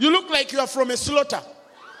 You look like you are from a slaughter.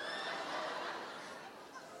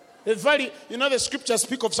 The valley, the scriptures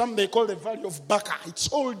speak of something they call the valley of Baca.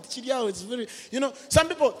 It's old, it's very, some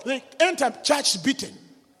people, they enter church beaten.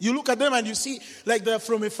 You look at them and you see like they're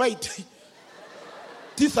from a fight.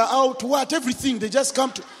 Teeth are out, everything, they just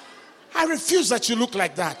come to. I refuse that you look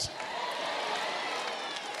like that.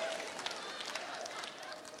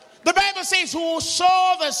 The Bible says, whoso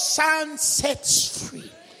the Son sets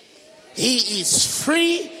free, he is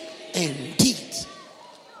free indeed.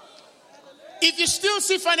 If you still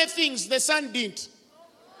see funny things, the Son didn't.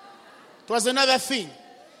 It was another thing.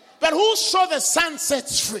 But whoso the Son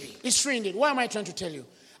sets free is free indeed. What am I trying to tell you?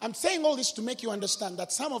 I'm saying all this to make you understand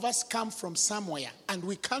that some of us come from somewhere and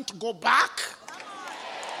we can't go back.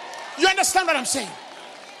 You understand what I'm saying?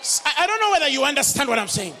 I don't know whether you understand what I'm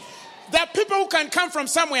saying. There are people who can come from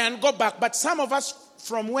somewhere and go back, but some of us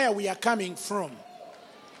from where we are coming from,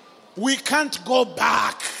 we can't go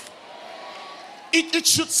back. It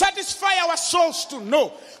should satisfy our souls to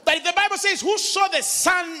know that if the Bible says, whoso the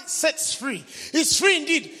Son sets free is free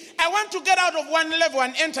indeed. I want to get out of one level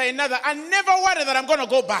and enter another and never worry that I'm going to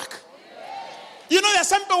go back. There are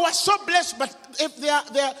some people who are so blessed, but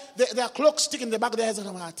if their clocks stick in the back of their heads,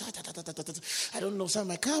 I don't know, some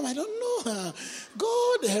might come, I don't know.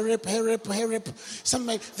 God, help. Some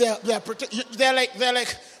might,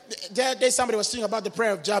 there's somebody was saying about the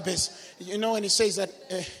prayer of Jabez, when he says that,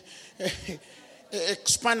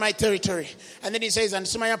 expand my territory. And then he says, and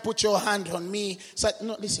somebody put your hand on me. So,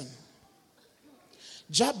 no, listen.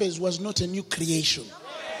 Jabez was not a new creation.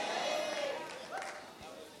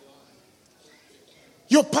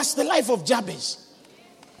 You're past the life of Jabez.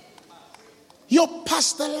 You're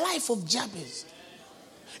past the life of Jabez.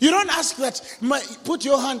 You don't ask that, put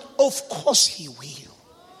your hand. Of course he will.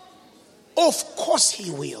 Of course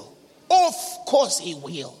he will. Of course he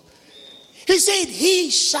will. He said, he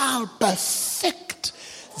shall perfect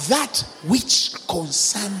that which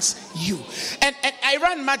concerns you. And I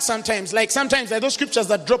run mad sometimes. Like sometimes there are those scriptures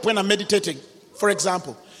that drop when I'm meditating. For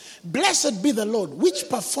example, blessed be the Lord, which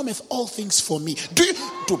performeth all things for me.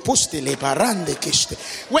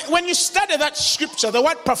 When you study that scripture, the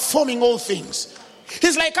word performing all things,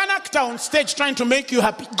 he's like an actor on stage trying to make you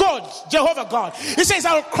happy. God, Jehovah God. He says,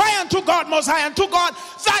 I will cry unto God, most high, unto God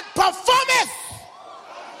that performeth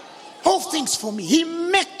all things for me. He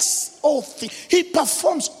makes all things. He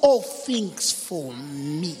performs all things for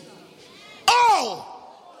me. Oh,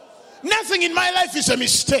 nothing in my life is a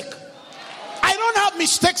mistake. I don't have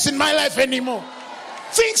mistakes in my life anymore.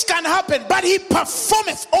 Things can happen, but he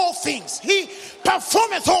performeth all things. He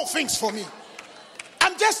performeth all things for me.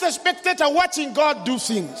 I'm just a spectator watching God do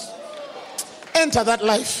things. Enter that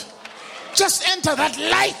life. Just enter that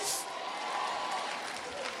life.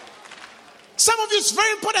 Some of you, it's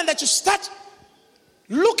very important that you start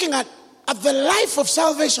looking at the life of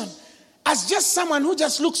salvation as just someone who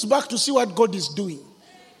just looks back to see what God is doing,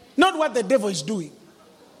 not what the devil is doing.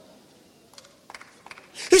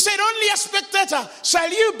 He said, only a spectator shall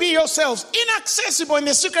you be yourselves, inaccessible in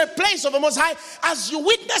the secret place of the Most High, as you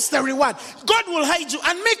witness the reward. God will hide you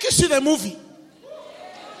and make you see the movie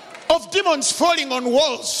of demons falling on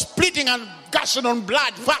walls, splitting and gushing on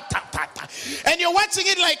blood. And you're watching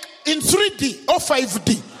it like in 3D or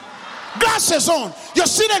 5D. Glasses on. You're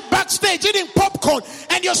seated backstage eating popcorn,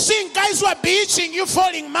 and you're seeing guys who are beaching you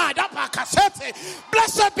falling mad.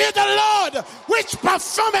 Blessed be the Lord, which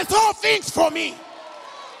performeth all things for me.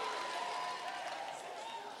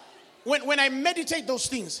 When I meditate those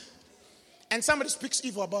things, and somebody speaks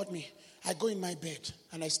evil about me, I go in my bed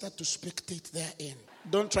and I start to spectate their end.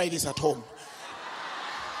 Don't try this at home.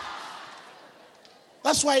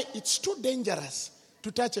 That's why it's too dangerous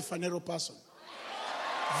to touch a funeral person.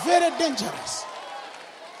 Very dangerous.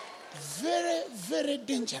 Very, very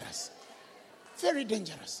dangerous. Very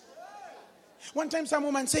dangerous. One time some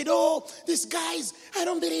woman said, oh, these guys, I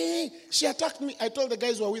don't believe. She attacked me. I told the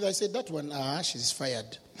guys who were with her, I said, that one, she's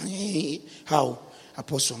fired. How?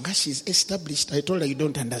 Apostle, she's established. I told her, you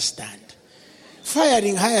don't understand.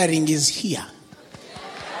 Hiring is here.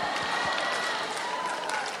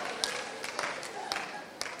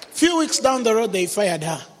 Few weeks down the road, they fired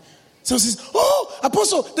her. So she says, oh,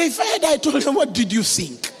 Apostle, they fired her. I told them, what did you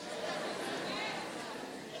think?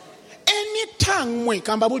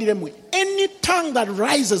 Any tongue that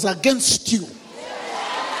rises against you,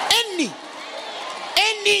 any,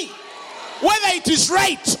 whether it is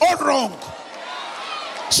right or wrong,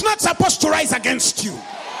 it's not supposed to rise against you,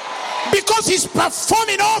 because he's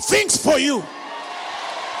performing all things for you.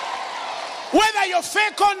 Whether you're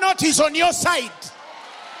fake or not, he's on your side.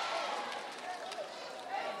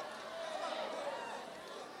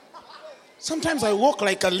 Sometimes I walk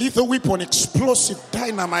like a lethal weapon, explosive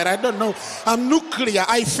dynamite. I don't know. I'm nuclear.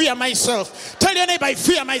 I fear myself. Tell your neighbor, I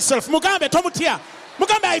fear myself. Mugambe, Tomutia.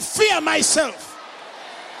 Mugambe, I fear myself.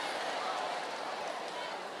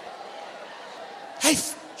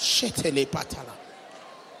 Shetele patala.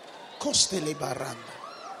 Kostele baranda.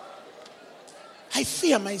 I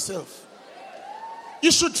fear myself.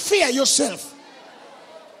 You should fear yourself.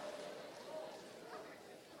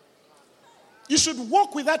 You should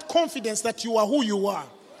walk with that confidence that you are who you are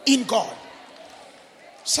in God.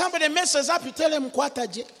 Somebody messes up, you tell him,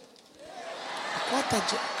 Kwataje.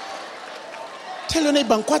 Kwataje. Tell your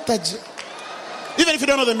neighbor, Kwataje. Even if you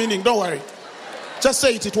don't know the meaning, don't worry. Just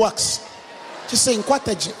say it works. Just say,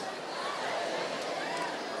 Kwataje.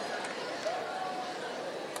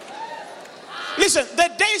 Listen, the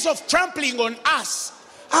days of trampling on us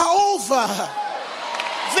are over.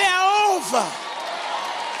 They are over.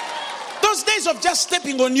 Those days of just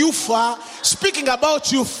stepping on you far, speaking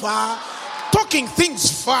about you far, talking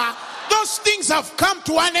things far, those things have come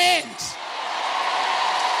to an end.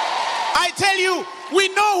 I tell you, we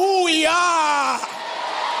know who we are.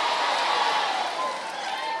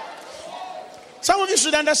 Some of you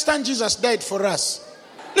should understand Jesus died for us.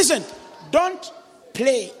 Listen, don't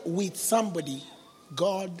play with somebody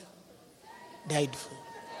God died for.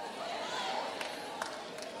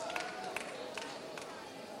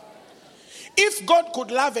 If God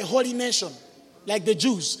could love a holy nation like the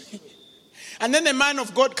Jews, and then the man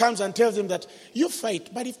of God comes and tells him that you fight,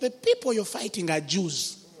 but if the people you're fighting are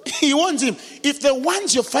Jews, he warns him, if the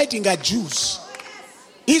ones you're fighting are Jews,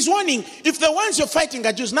 he's warning, if the ones you're fighting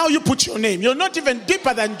are Jews, now you put your name, you're not even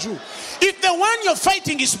deeper than Jew. If the one you're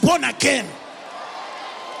fighting is born again,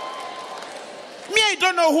 me, I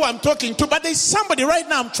don't know who I'm talking to, but there's somebody right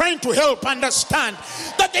now I'm trying to help understand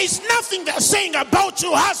that there's nothing they're saying about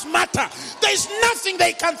you has matter. There's nothing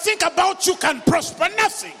they can think about you can prosper.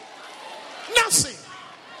 Nothing. Nothing.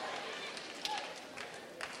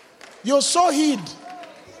 You're so hid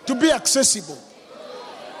to be accessible.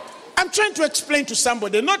 I'm trying to explain to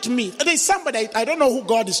somebody, not me. There's somebody, I don't know who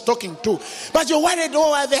God is talking to. But you're worried,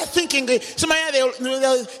 they're thinking, they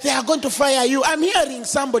are going to fire you. I'm hearing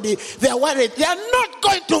somebody, they're worried. They are not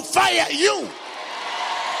going to fire you.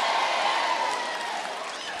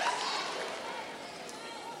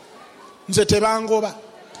 Nze tebangoba,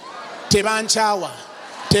 tebanchawa,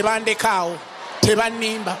 tebandekao,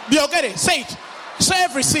 tebanimba. Biogere, say it. Say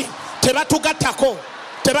everything. Tebatugatako,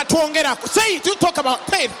 tebatuongerako. Say it. You talk about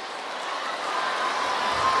faith.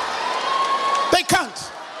 They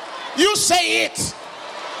can't. You say it.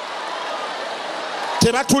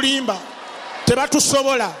 Tebatulimba,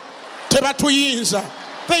 tebatusobola, tebatuyinza.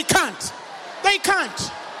 They can't. They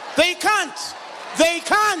can't. They can't. They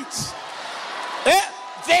can't.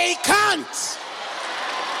 They can't.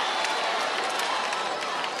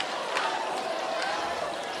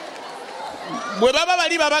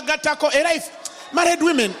 Married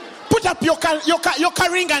women, put up your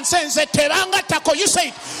ring and say Zetebanga Tako. You say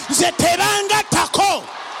it. Zetebanga Tako.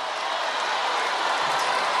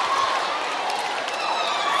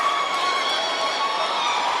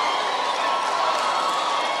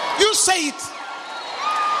 You say it.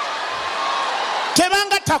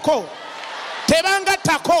 Tebanga Tako. Tebanga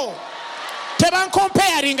Tako. Teban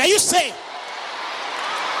comparing. You say.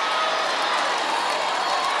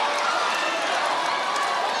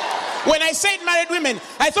 When I said married women,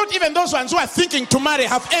 I thought even those ones who are thinking to marry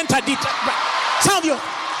have entered it. Some of you.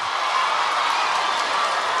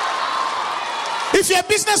 If you're a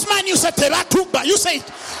businessman, you say Teba Tuba. You say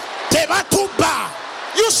Teba Tuba.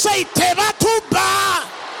 You say Teba Tuba.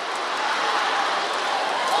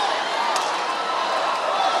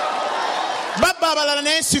 Baba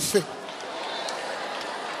Sife.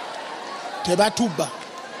 Teba Tuba.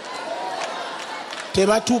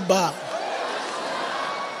 Teba Tuba.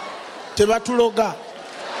 Teba Tuloga.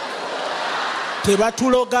 Teba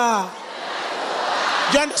Tuloga.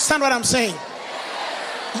 Do you understand what I'm saying?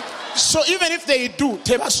 So even if they do,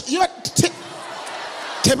 Teba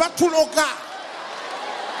Tuloga.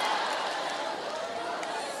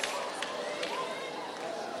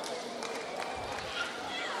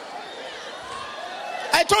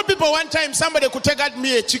 I told people one time somebody could take at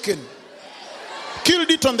me a chicken,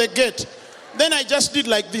 killed it on the gate. Then I just did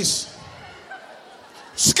like this.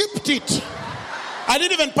 Skipped it. I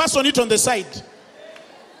didn't even pass on it on the side.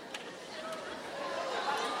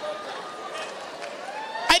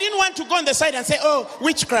 I didn't want to go on the side and say, oh,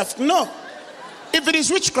 witchcraft. No. If it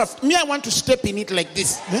is witchcraft, me, I want to step in it like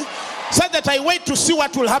this. So that I wait to see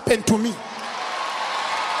what will happen to me.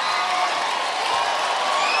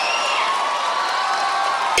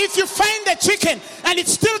 If you find the chicken and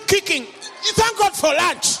it's still kicking, you thank God for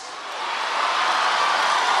lunch.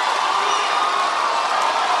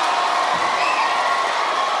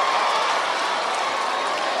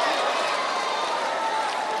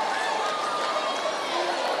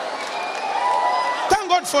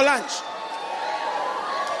 For lunch.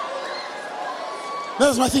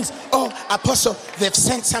 Those are my things. Oh, Apostle, they've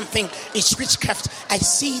sent something. It's witchcraft. I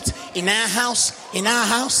see it in our house, in our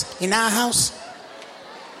house, in our house.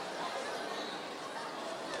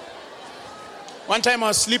 One time I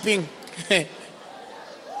was sleeping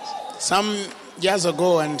some years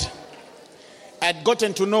ago and I'd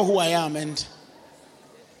gotten to know who I am, and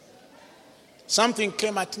something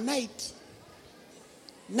came at night.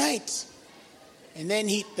 And then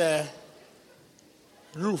hit the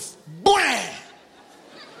roof. Boing!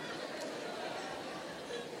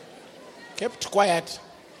 Kept quiet.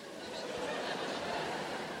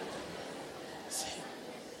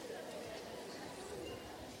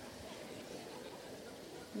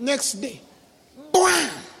 Next day. Boing!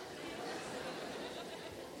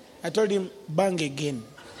 I told him, bang again.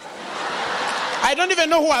 I don't even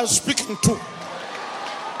know who I was speaking to.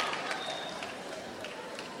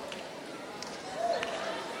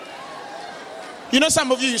 You know,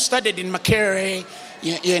 some of you studied in Makerere,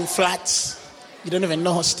 you're in flats, you don't even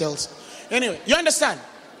know hostels. Anyway, you understand?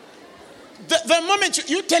 The moment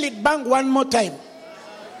you tell it bang one more time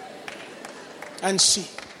and see.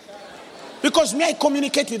 Because me, I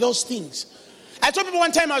communicate with those things. I told people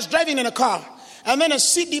one time I was driving in a car and then a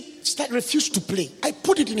CD refused to play. I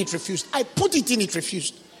put it in, it refused. I put it in, it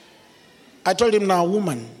refused. I told him, now,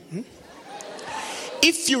 woman,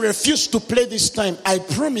 if you refuse to play this time, I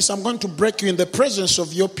promise I'm going to break you in the presence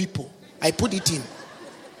of your people. I put it in.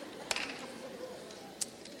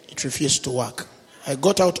 It refused to work. I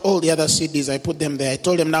got out all the other CDs. I put them there. I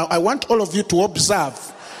told them, now I want all of you to observe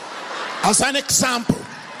as an example.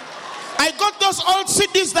 I got those old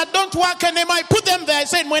CDs that don't work anymore. I put them there. I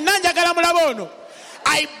said,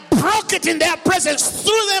 I broke it in their presence,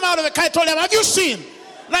 threw them out of the car. I told them, have you seen?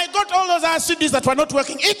 And I got all those other CDs that were not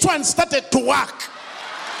working. Each one started to work.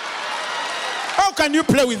 How can you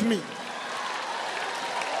play with me?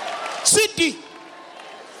 CD.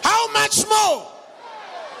 How much more?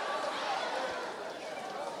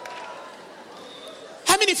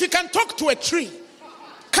 I mean, if you can talk to a tree,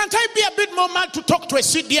 can't I be a bit more mad to talk to a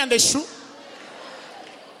CD and a shoe?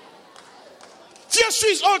 If your shoe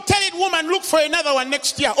is old, tell it, woman, look for another one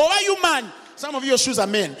next year. Or are you man? Some of your shoes are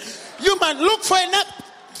men. You man, look for another.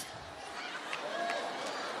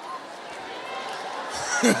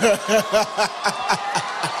 If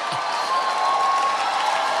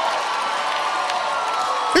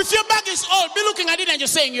your bag is old, be looking at it and you're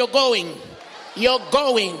saying, you're going. You're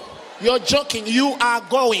going. You're joking. You are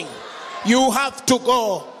going. You have to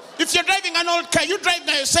go. If you're driving an old car, you drive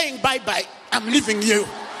now, you're saying, bye-bye. I'm leaving you.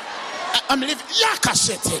 I'm leaving.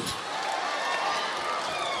 Yakasetin.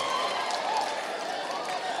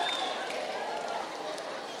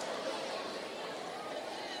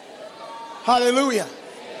 Hallelujah.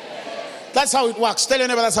 That's how it works. Tell your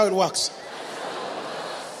neighbor that's how it works.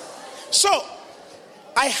 So,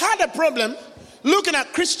 I had a problem looking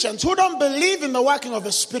at Christians who don't believe in the working of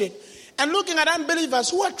the Spirit and looking at unbelievers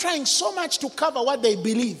who are trying so much to cover what they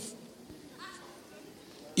believe.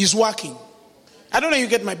 is working. I don't know if you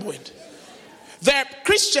get my point. There are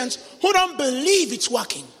Christians who don't believe it's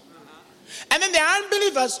working. And then there are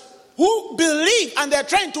unbelievers who believe and they're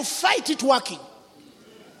trying to fight it working.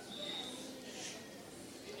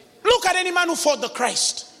 Look at any man who fought the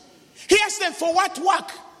Christ. He asked them, for what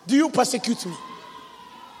work do you persecute me?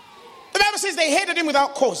 The Bible says they hated him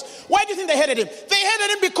without cause. Why do you think they hated him? They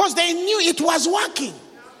hated him because they knew it was working.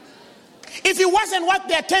 If it wasn't worth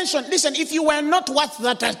their attention, listen, if you were not worth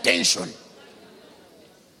that attention.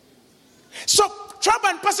 So trouble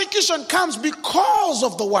and persecution comes because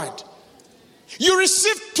of the word. You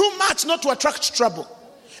receive too much not to attract trouble.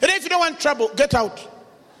 And if you don't want trouble, get out.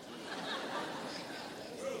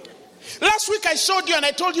 Last week I showed you and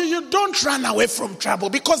I told you, you don't run away from trouble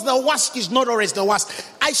because the worst is not always the worst.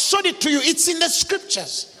 I showed it to you. It's in the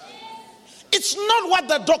scriptures. It's not what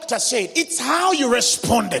the doctor said. It's how you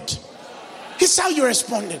responded. It's how you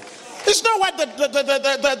responded. It's not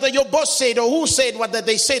what your boss said or who said what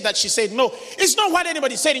they said that she said. No, it's not what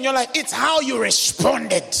anybody said in your life. It's how you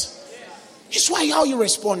responded. It's how you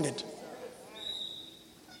responded.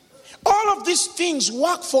 All of these things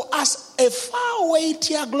work for us a far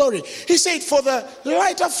weightier glory. He said for the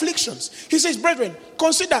light afflictions. He says, brethren,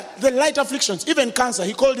 consider the light afflictions. Even cancer,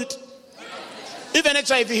 he called it. Even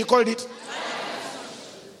HIV, he called it.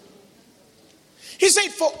 He said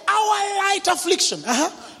for our light affliction,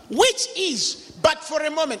 which is but for a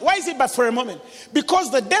moment. Why is it but for a moment?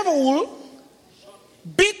 Because the devil will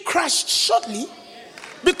be crushed shortly,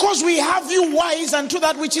 because we have you wise unto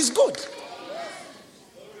that which is good.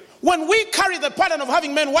 When we carry the pattern of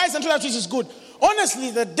having men wise unto that which is good,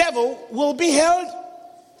 honestly, the devil will be held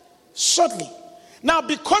shortly. Now,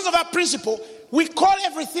 because of that principle, we call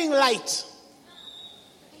everything light.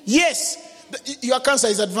 Yes, your cancer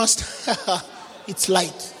is advanced. It's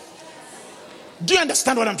light. Do you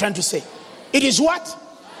understand what I'm trying to say? It is what?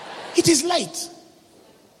 It is light.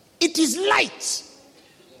 It is light.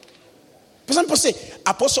 Some people say,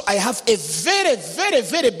 Apostle, I have a very, very,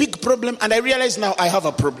 very big problem, and I realize now I have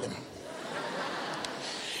a problem.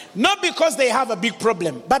 Not because they have a big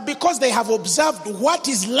problem, but because they have observed what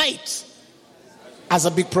is light as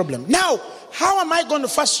a big problem. Now, how am I going to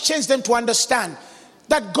first change them to understand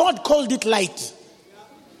that God called it light?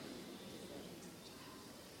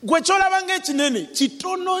 He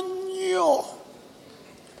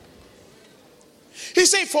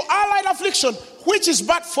said, for our light affliction, which is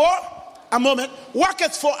but for a moment,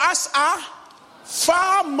 worketh for us a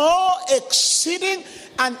far more exceeding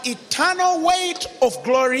and eternal weight of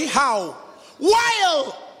glory. How?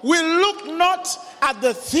 While we look not at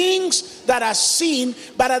the things that are seen,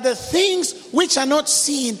 but at the things which are not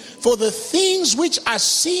seen. For the things which are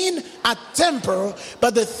seen are temporal,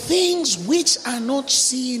 but the things which are not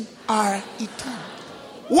seen are eternal.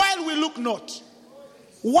 While we look not.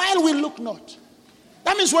 While we look not.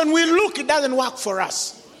 That means when we look, it doesn't work for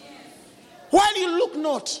us. While you look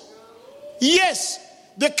not. Yes,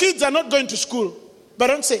 the kids are not going to school. But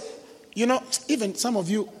don't say, even some of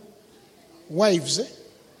you wives,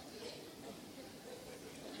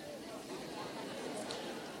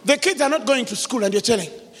 the kids are not going to school, and you're telling,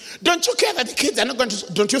 don't you care that the kids are not going to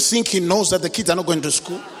school? Don't you think he knows that the kids are not going to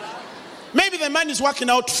school? Maybe the man is working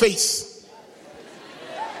out faith.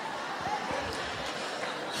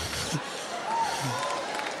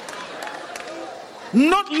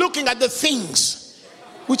 Not looking at the things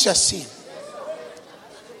which are seen.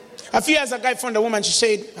 A few years ago, I found a woman, she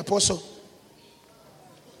said, Apostle,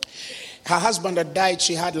 her husband had died.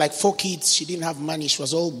 She had like 4 kids. She didn't have money. She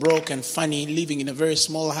was all broke and funny, living in a very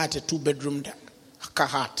small hut, a 2-bedroom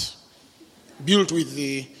hut, built with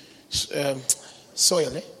the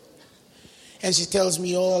soil. And she tells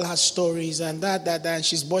me all her stories and that, and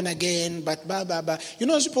she's born again, but blah, blah, blah. You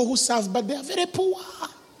know, people who serve, but they are very poor.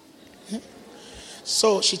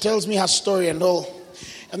 So she tells me her story and all.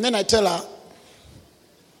 And then I tell her,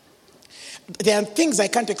 there are things I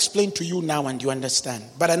can't explain to you now and you understand.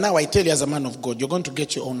 But now I tell you as a man of God, you're going to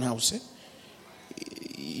get your own house.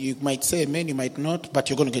 You might say amen, you might not, but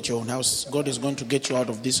you're going to get your own house. God is going to get you out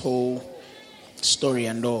of this whole story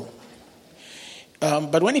and all.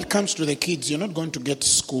 But when it comes to the kids, you're not going to get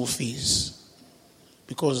school fees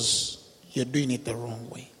because you're doing it the wrong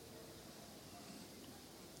way.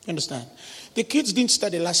 You understand? The kids didn't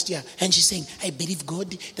study last year, and she's saying, I believe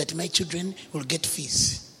God that my children will get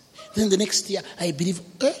fees. Then the next year, I believe,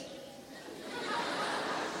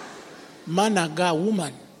 Managa,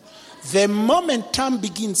 woman. The moment term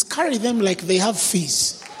begins, carry them like they have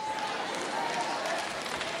fees.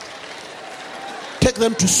 Take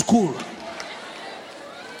them to school.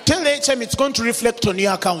 Tell the HM it's going to reflect on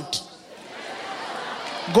your account.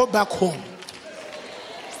 Go back home.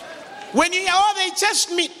 When you hear, oh, they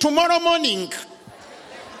just meet tomorrow morning,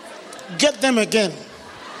 get them again.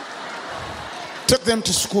 Take them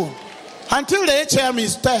to school. Until the HM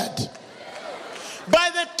is tired. By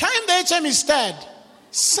the time the HM is tired,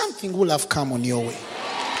 something will have come on your way.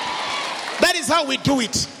 That is how we do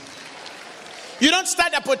it. You don't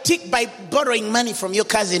start a boutique by borrowing money from your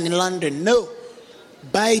cousin in London. No.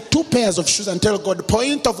 Buy 2 pairs of shoes and tell God,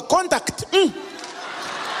 point of contact.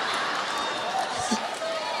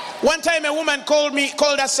 One time a woman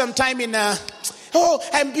called us sometime in,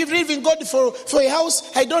 I'm believing God for a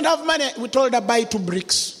house. I don't have money. We told her, buy 2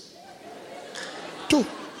 bricks. 2.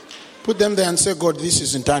 Put them there and say, God, this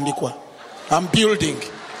is in Tandikwa. I'm building.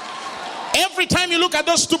 Every time you look at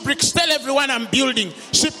those 2 bricks, tell everyone I'm building.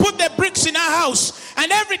 She put the bricks in her house.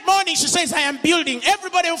 And every morning she says, I am building.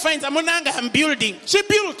 Everybody who finds Amunanga, I'm building. She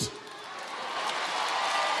built.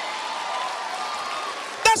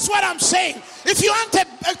 That's what I'm saying. If you want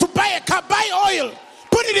to buy a car, buy oil.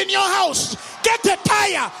 Put it in your house. Get a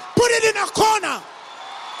tire. Put it in a corner.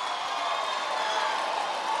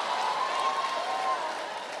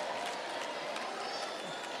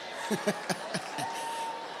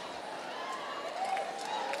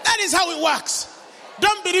 That is how it works.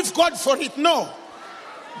 Don't believe God for it. No.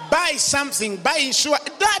 Buy something. Buy insurance.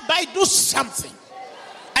 Do something.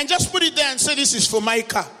 And just put it there and say, this is for my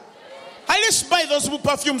car. At least buy those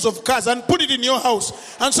perfumes of cars and put it in your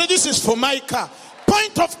house and say, this is for my car.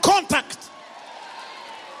 Point of contact.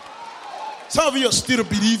 Some of you are still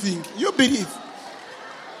believing. You believe.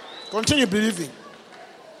 Continue believing.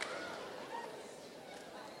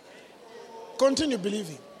 Continue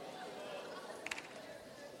believing.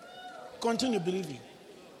 Continue believing.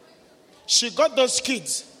 She got those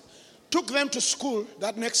kids, took them to school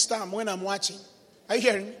that next time when I'm watching. Are you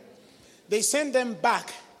hearing me? They sent them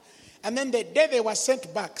back. And then the day they were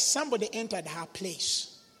sent back, somebody entered her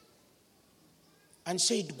place and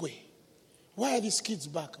said, Gwe, why are these kids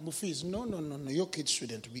back? Mufiz, no, your kids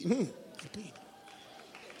shouldn't be. I paid.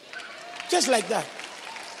 Just like that.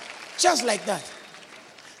 Just like that.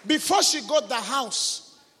 Before she got the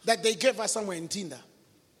house that they gave her somewhere in Tinder,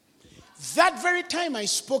 that very time I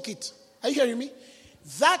spoke it, are you hearing me?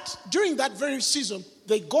 That during that very season,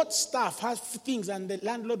 they got stuff, had things, and the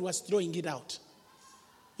landlord was throwing it out.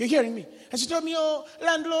 You hearing me? And she told me, oh,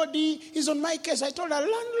 landlord is on my case. I told her,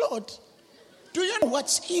 landlord, do you know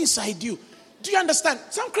what's inside you? Do you understand?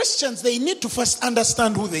 Some Christians, they need to first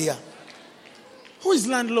understand who they are. Who is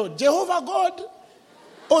landlord? Jehovah God?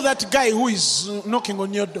 Or that guy who is knocking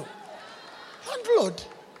on your door? Landlord.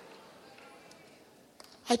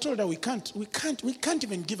 I told her we can't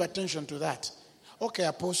even give attention to that. Okay,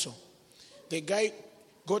 apostle. The guy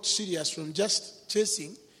got serious from just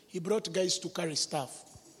chasing. He brought guys to carry stuff.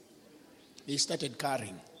 They started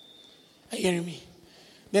carrying. Are you hearing me?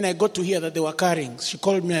 Then I got to hear that they were carrying. She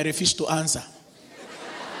called me, I refused to answer.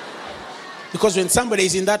 Because when somebody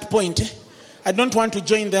is in that point, I don't want to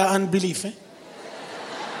join their unbelief.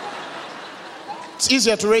 It's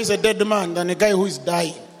easier to raise a dead man than a guy who is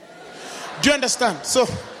dying. Do you understand? So,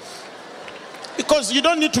 because you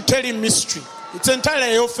don't need to tell him mystery. It's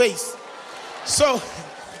entirely your faith. So,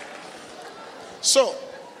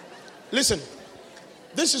 listen.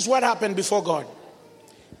 This is what happened before God.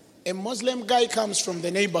 A Muslim guy comes from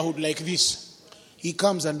the neighborhood like this. He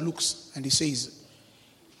comes and looks and he says,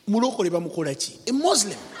 a Muslim.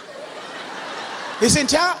 He said,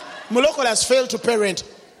 Muloko has failed to parent.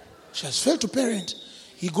 She has failed to parent.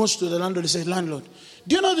 He goes to the landlord and says, landlord,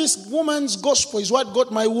 do you know this woman's gospel is what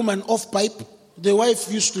got my woman off pipe? The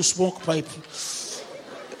wife used to smoke pipe.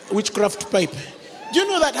 Witchcraft pipe. Do you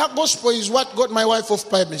know that her gospel is what got my wife off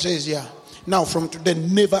pipe? And she says, yeah. Now from today,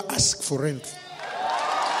 never ask for rent.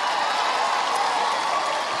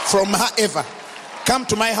 From her ever. Come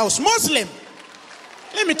to my house. Muslim.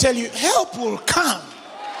 Let me tell you, help will come.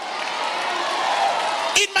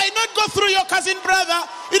 It might not go through your cousin brother.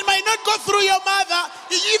 It might not go through your mother.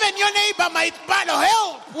 Even your neighbor might, but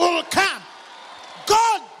help will come.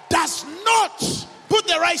 God does not put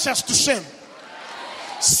the righteous to shame.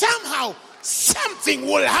 Somehow, something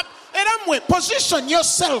will happen. And position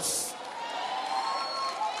yourself.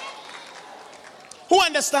 Who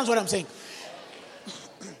understands what I'm saying?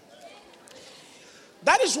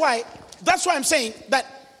 That's why I'm saying that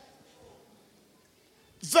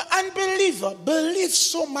the unbeliever believes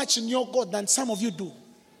so much in your God than some of you do.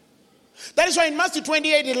 That is why in Matthew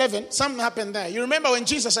 28:11, something happened there. You remember when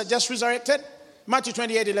Jesus had just resurrected? Matthew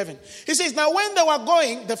 28:11. He says, now when they were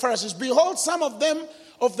going, the Pharisees, behold, some of them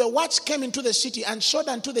of the watch came into the city and showed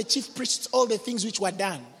unto the chief priests all the things which were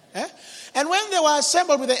done. And when they were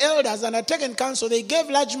assembled with the elders and had taken counsel, they gave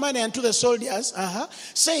large money unto the soldiers,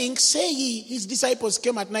 saying, say ye, his disciples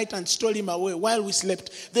came at night and stole him away while we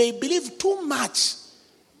slept. They believed too much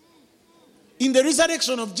in the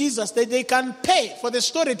resurrection of Jesus that they can pay for the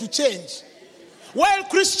story to change. While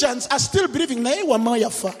Christians are still believing, they are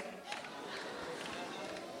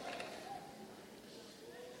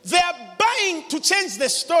buying to change the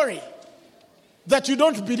story that you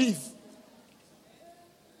don't believe.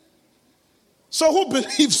 So who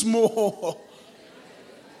believes more?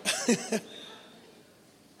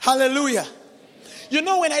 Hallelujah. You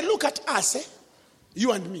know, when I look at us,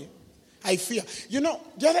 you and me, I fear. You know,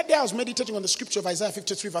 the other day I was meditating on the scripture of Isaiah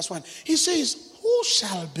 53 verse 1. He says, who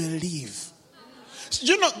shall believe?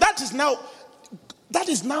 You know, that is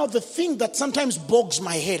now the thing that sometimes bogs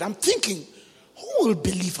my head. I'm thinking, who will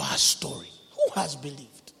believe our story? Who has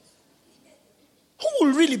believed? Who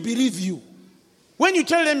will really believe you? When you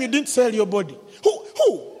tell them you didn't sell your body. Who?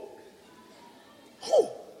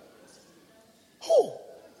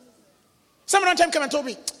 Someone one time came and told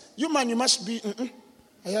me, you man, you must be...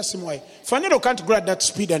 I asked him why. Fanero can't grow at that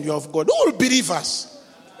speed and you're of God. Who will believe us?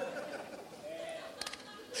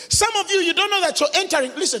 Some of you don't know that you're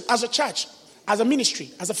entering, listen, as a church, as a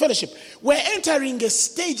ministry, as a fellowship, we're entering a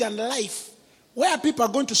stage in life where people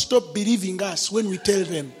are going to stop believing us when we tell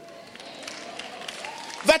them.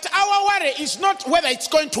 That our worry is not whether it's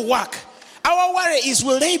going to work. Our worry is,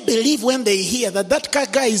 will they believe when they hear that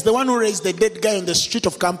guy is the one who raised the dead guy on the street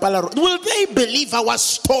of Kampala Road? Will they believe our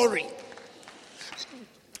story?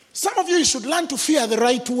 Some of you should learn to fear the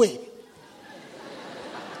right way.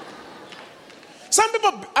 Some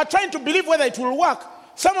people are trying to believe whether it will work.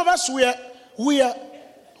 Some of us, we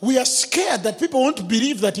are scared that people won't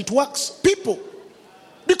believe that it works. People.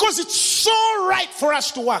 Because it's so right for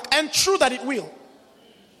us to work and true that it will.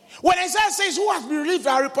 When Isaiah says, who hath believed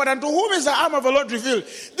our report, and to whom is the arm of the Lord revealed?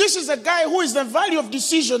 This is a guy who is the value of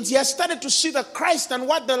decisions. He has started to see the Christ and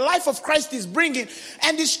what the life of Christ is bringing.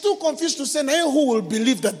 And he's too confused to say, hey, who will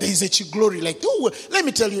believe that there is a glory? Like, who will? Let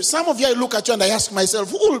me tell you, some of you, I look at you and I ask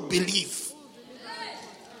myself, who will believe?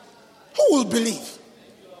 Who will believe?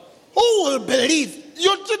 Who will believe?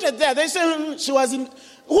 You did it there. They say she was in.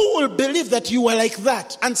 Who will believe that you were like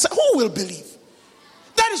that? And so, who will believe?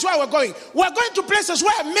 That is why we're going. We're going to places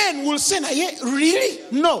where men will say, really?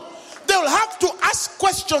 No. They will have to ask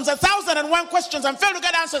questions, 1,001 questions, and fail to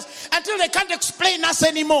get answers until they can't explain us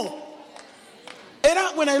anymore.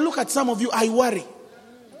 And when I look at some of you, I worry.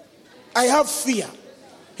 I have fear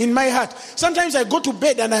in my heart. Sometimes I go to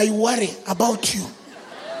bed and I worry about you.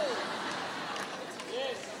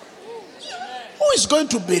 Who is going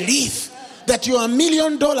to believe that you are $1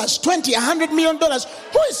 million, 20, $100 million?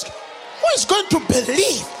 Who is going to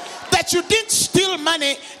believe that you didn't steal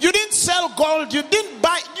money, you didn't sell gold, you didn't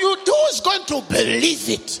buy? Who is going to believe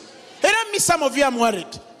it? And me, some of you, I'm worried.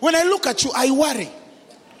 When I look at you, I worry.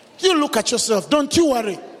 You look at yourself, don't you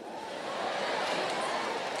worry?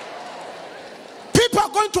 People are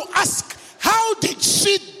going to ask, how did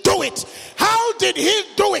she do it? How did he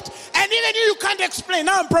do it? And even you can't explain.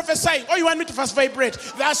 Now I'm prophesying. Oh, you want me to fast vibrate?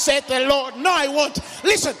 Thus saith the Lord. No, I won't.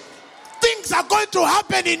 Listen, things are going to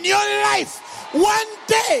happen in your life. One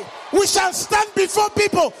day, we shall stand before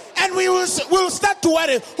people and we'll start to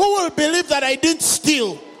worry. Who will believe that I didn't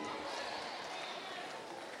steal?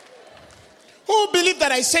 Who will believe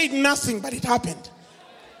that I said nothing but it happened?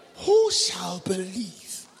 Who shall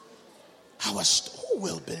believe our story? Who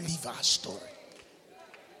will believe our story?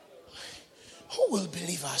 Who will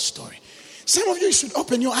believe our story? Some of you should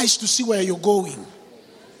open your eyes to see where you're going.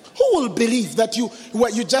 Who will believe that you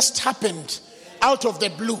just happened out of the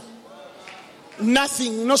blue?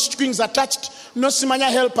 Nothing, no strings attached, no Simanya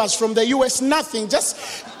helpers from the US, nothing. Just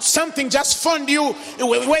something just found you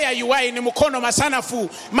where you are in Mukono Masanafu,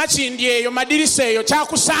 Machindie, your Madirise, your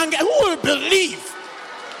Chakusange. Who will believe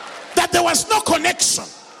that there was no connection?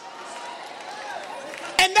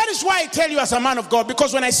 And that is why I tell you as a man of God,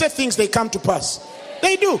 because when I say things, they come to pass.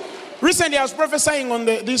 They do. Recently, I was prophesying on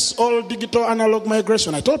this all digital analog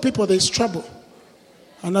migration. I told people there's trouble.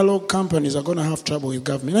 Analog companies are going to have trouble with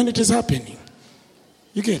government, and it is happening.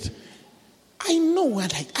 You get? I know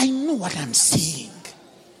what I'm seeing.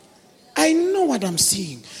 I know what I'm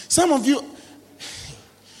seeing. Some of you,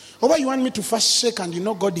 why you want me to first shake and you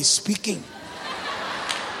know God is speaking?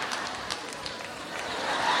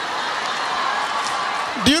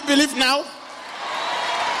 Do you believe now?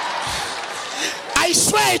 I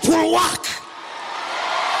swear it will work.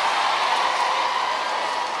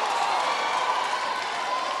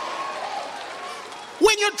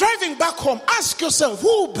 When you're driving back home, ask yourself, who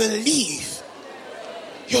will believe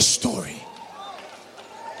your story?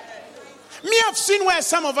 have seen where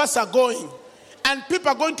some of us are going. And people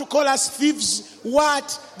are going to call us thieves.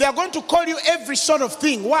 What? They are going to call you every sort of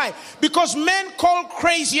thing. Why? Because men call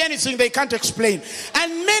crazy anything they can't explain.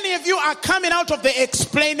 And many of you are coming out of the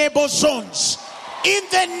explainable zones. In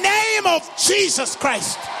the name of Jesus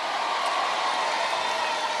Christ.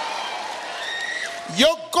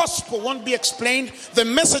 Your gospel won't be explained. The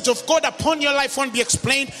message of God upon your life won't be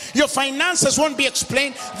explained. Your finances won't be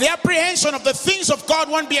explained. The apprehension of the things of God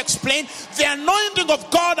won't be explained. The anointing of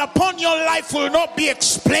God upon your life will not be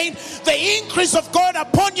explained. The increase of God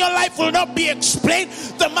upon your life will not be explained.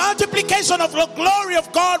 The multiplication of the glory of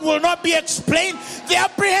God will not be explained. The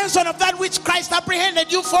apprehension of that which Christ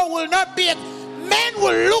apprehended you for will not be. Men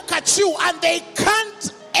will look at you and they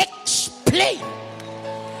can't explain.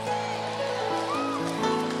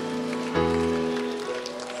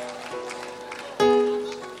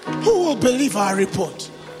 Who will believe our report?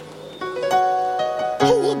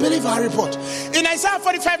 Who will believe our report? In Isaiah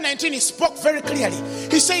 45:19, he spoke very clearly.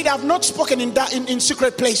 He said, I have not spoken in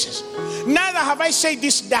secret places. Neither have I said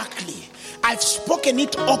this darkly. I've spoken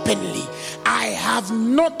it openly. I have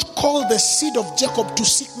not called the seed of Jacob to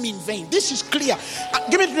seek me in vain. This is clear.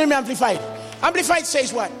 Give it to me, Amplified. Amplified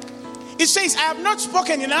says what? It says, I have not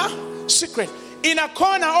spoken in a secret, in a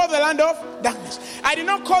corner of the land of darkness. I did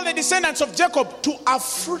not call the descendants of Jacob to a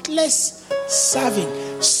fruitless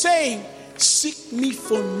serving, saying, seek me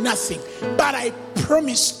for nothing. But I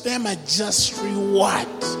promised them a just reward.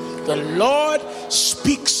 The Lord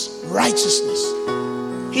speaks righteousness.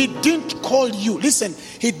 He didn't call you. Listen,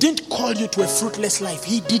 he didn't call you to a fruitless life.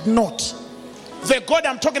 He did not. The God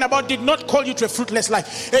I'm talking about did not call you to a fruitless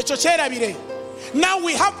life. Now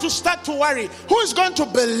we have to start to worry. Who is going to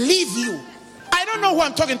believe you? I don't know who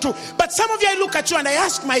I'm talking to, but some of you, I look at you and I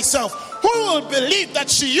ask myself, who will believe that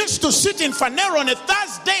she used to sit in Phaneroo on a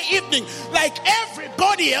Thursday evening like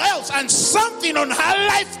everybody else and something on her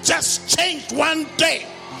life just changed one day?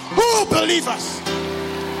 Who will believe us?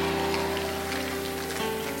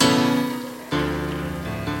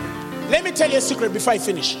 Let me tell you a secret before I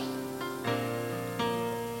finish.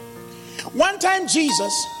 One time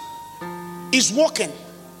Jesus is walking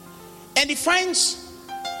and he finds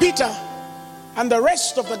Peter and the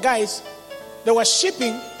rest of the guys. They were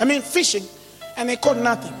fishing, and they caught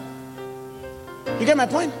nothing. You get my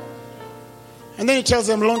point? And then he tells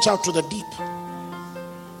them, launch out to the deep.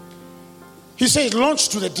 He says, launch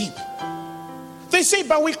to the deep. They say,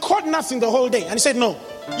 but we caught nothing the whole day. And he said, no,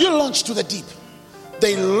 you launch to the deep.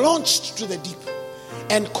 They launched to the deep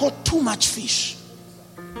and caught too much fish.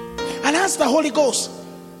 And asked the Holy Ghost,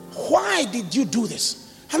 why did you do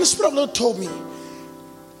this? And the Spirit of the Lord told me,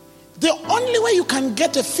 the only way you can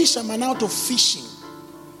get a fisherman out of fishing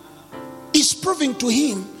is proving to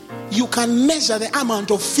him you can measure the amount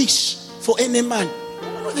of fish for any man. I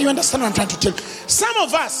don't know whether you understand what I'm trying to tell you. Some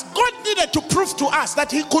of us, God needed to prove to us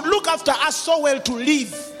that he could look after us so well to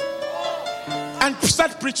live and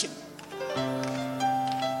start preaching.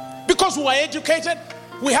 Because we were educated,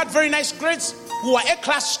 we had very nice grades, we were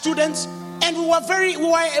A-class students, and we were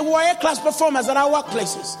A-class performers at our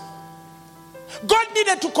workplaces. God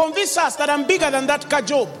needed to convince us that I'm bigger than that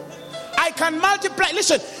Job. I can multiply.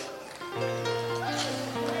 Listen,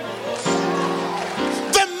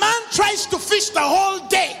 the man tries to fish the whole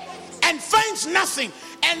day and finds nothing.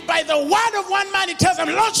 And by the word of one man, he tells them,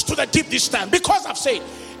 launch to the deep this time, because I've said.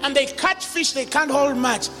 And they catch fish, they can't hold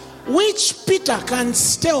much. Which Peter can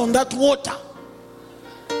stay on that water?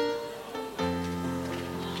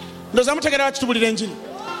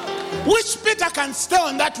 Which Peter can stay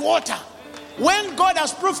on that water? When God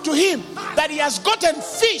has proved to him that he has gotten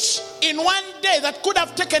fish in one day that could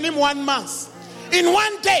have taken him 1 month. In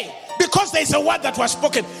one day, because there's a word that was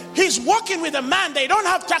spoken. He's walking with a man, they don't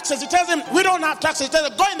have taxes. He tells him, we don't have taxes. He tells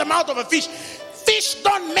him, go in the mouth of a fish. Fish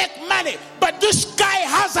don't make money, but this guy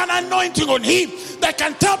has an anointing on him that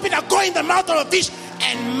can tell Peter, go in the mouth of a fish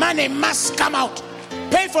and money must come out.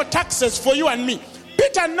 Pay for taxes for you and me.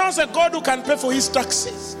 Peter knows a God who can pay for his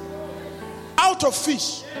taxes out of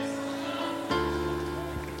fish.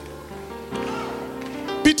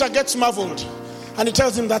 Peter gets marveled and he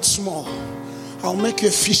tells him, that's small. I'll make you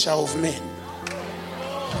a fisher of men.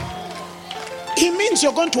 It means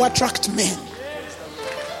you're going to attract men.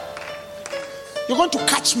 You're going to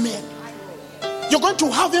catch men. You're going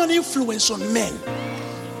to have an influence on men.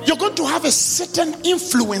 You're going to have a certain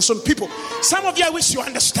influence on people. Some of you, I wish you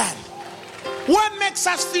understand. What makes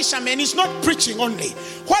us fishermen is not preaching only.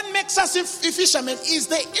 What makes us fishermen is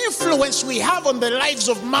the influence we have on the lives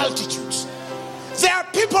of multitudes. There are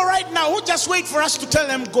people right now who just wait for us to tell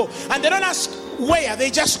them go. And they don't ask where,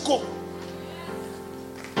 they just go.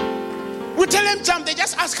 We tell them jump, they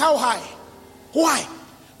just ask how high. Why?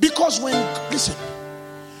 Because listen,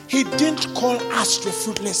 he didn't call us to a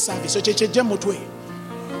fruitless service.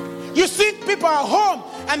 You think people are home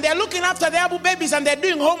and they're looking after their babies and they're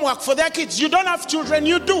doing homework for their kids. You don't have children,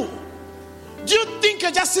 you do. Do you think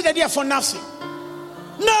you're just sitting there for nothing?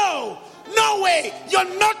 No way.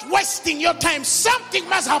 You're not wasting your time. Something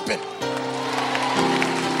must happen.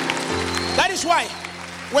 That is why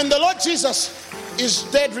when the Lord Jesus is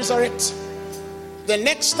dead, resurrected, the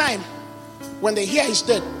next time when they hear he's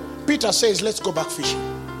dead, Peter says, let's go back fishing.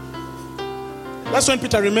 That's when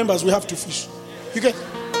Peter remembers we have to fish. You get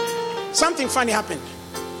something funny happened.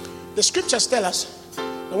 The scriptures tell us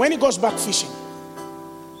that when he goes back fishing,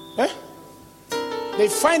 they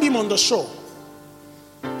find him on the shore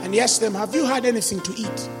and he asks them, have you had anything to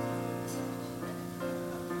eat?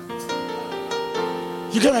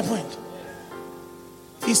 You get my point?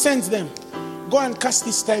 He sends them, go and cast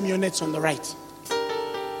this time your nets on the right.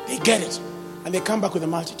 They get it and they come back with a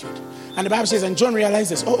multitude. And the Bible says, and John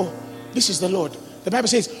realizes, this is the Lord. The Bible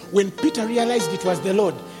says, when Peter realized it was the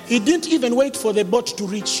Lord, he didn't even wait for the boat to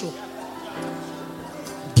reach shore.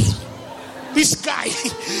 This guy,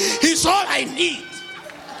 he's all I need.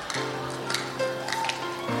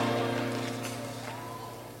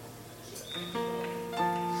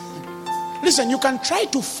 Listen, you can try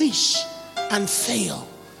to fish and fail.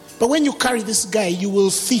 But when you carry this guy, you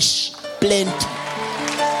will fish plenty.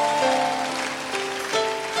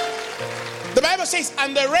 The Bible says,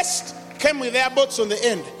 and the rest came with their boats on the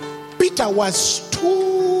end. Peter was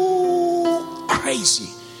too crazy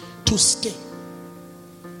to stay.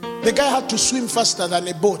 The guy had to swim faster than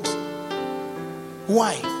a boat.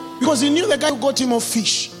 Why? Because he knew the guy who got him a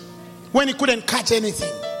fish when he couldn't catch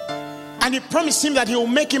anything. And he promised him that he will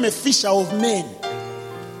make him a fisher of men.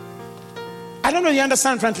 I don't know if you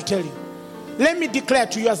understand what I'm trying to tell you. Let me declare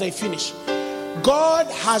to you as I finish. God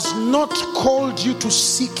has not called you to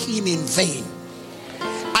seek him in vain.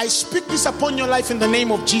 I speak this upon your life in the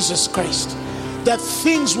name of Jesus Christ, that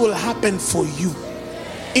things will happen for you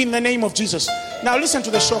in the name of Jesus. Now listen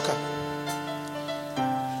to the shocker.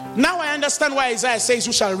 Now I understand why Isaiah says,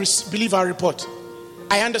 who shall believe our report?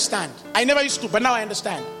 I understand. I never used to, but now I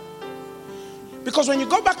understand. Because when you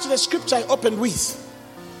go back to the scripture I opened with,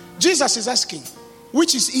 Jesus is asking,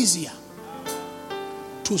 which is easier?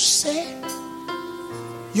 To say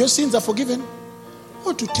your sins are forgiven,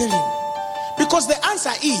 or to tell him? Because the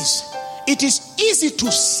answer is, it is easy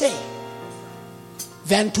to say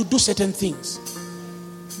than to do certain things.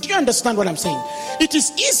 Do you understand what I'm saying? It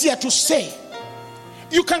is easier to say.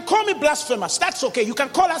 You can call me blasphemous, that's okay. You can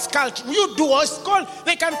call us cult, you do us.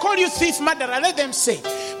 They can call you thief, murderer, let them say.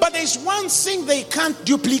 But there's one thing they can't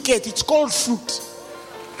duplicate, it's called fruit.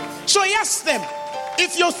 So he asks them,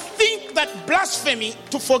 if you think that blasphemy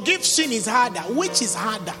to forgive sin is harder, which is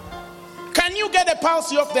harder? Can you get a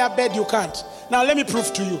palsy off their bed? You can't. Now let me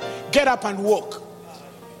prove to you. Get up and walk.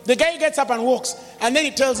 The guy gets up and walks, and then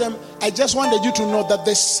he tells them, I just wanted you to know that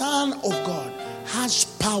the Son of God has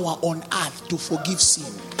power on earth to forgive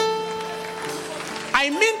sin. I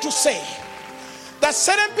mean to say that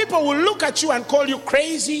certain people will look at you and call you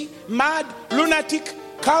crazy, mad, lunatic,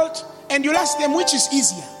 cult, and you'll ask them, which is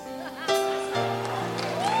easier?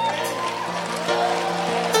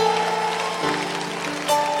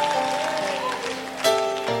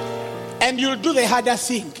 And you'll do the harder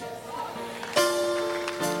thing.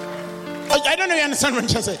 I don't know if you understand what I'm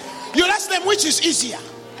trying to say. You'll ask them, which is easier?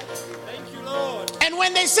 Thank you, Lord. And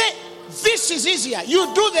when they say, this is easier,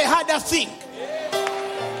 you do the harder thing.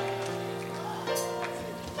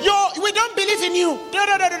 We don't believe in you.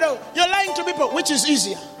 No. You're lying to people. Which is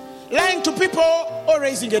easier? Lying to people or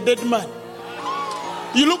raising a dead man?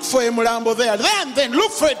 You look for a mulambo there and then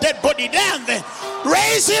look for a dead body there and then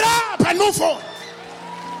raise it up and move on.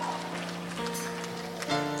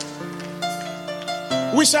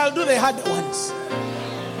 We shall do the harder ones.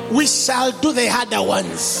 We shall do the harder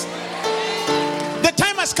ones. The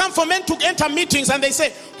time has come for men to enter meetings and they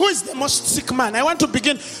say, who is the most sick man? I want to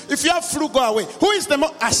begin. If you have flu, go away. Who is the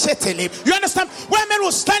most ashetele? You understand? Where men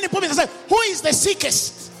will stand in public and say, who is the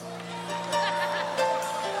sickest?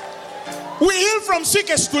 We heal from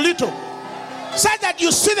sickest to little. So that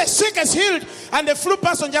you see the sickest healed and the flu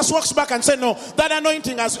person just walks back and say, no, that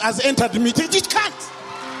anointing has entered the meeting. It can't.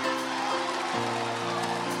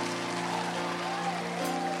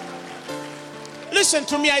 Listen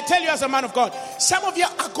to me, I tell you as a man of God, some of you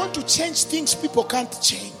are going to change things people can't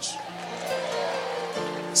change.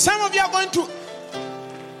 Some of you are going to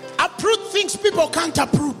uproot things people can't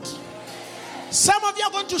uproot. Some of you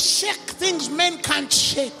are going to shake things men can't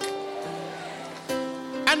shake.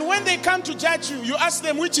 And when they come to judge you, you ask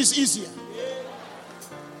them which is easier.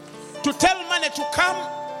 to tell money to come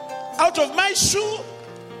out of my shoe,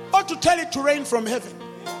 or to tell it to rain from heaven?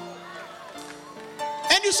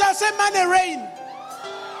 And you shall say, money rain.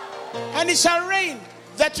 And it shall rain,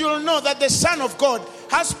 that you will know that the Son of God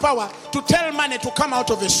has power to tell money to come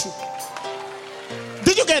out of a shoe.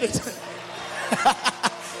 Did you get it?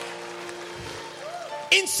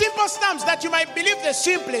 In simple terms, that you might believe the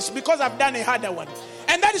simplest, because I've done a harder one.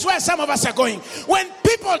 And that is where some of us are going. When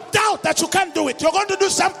people doubt that you can't do it, you're going to do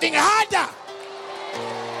something harder.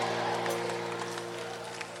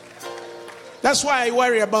 That's why I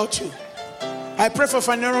worry about you. I pray for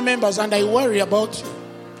financial members and I worry about you.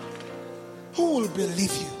 Who will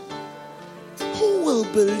believe you? Who will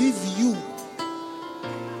believe you?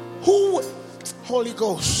 Who? Holy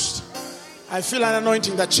Ghost. I feel an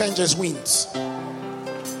anointing that changes winds.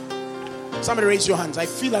 Somebody raise your hands. I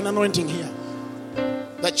feel an anointing here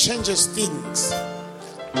that changes things.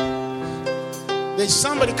 There's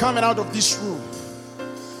somebody coming out of this room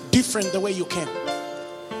different the way you came.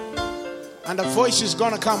 And a voice is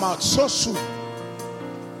going to come out so soon.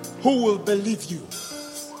 Who will believe you?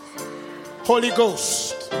 Holy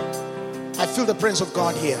Ghost. I feel the presence of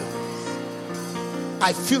God here.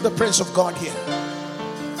 I feel the presence of God here.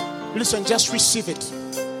 Listen, just receive it.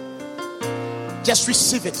 Just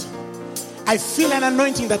receive it. I feel an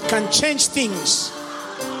anointing that can change things.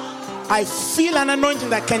 I feel an anointing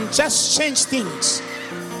that can just change things.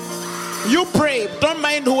 You pray. Don't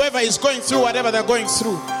mind whoever is going through whatever they're going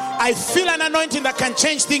through. I feel an anointing that can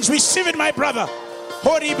change things. Receive it, my brother.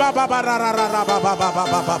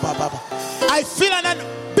 I feel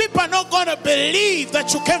people are not going to believe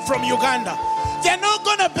that you came from Uganda. They're not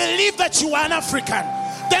going to believe that you are an African.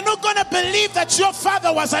 They're not going to believe that your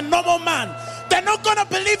father was a normal man. They're not going to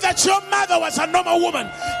believe that your mother was a normal woman.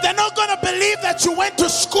 They're not going to believe that you went to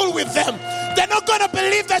school with them. They're not going to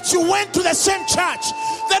believe that you went to the same church.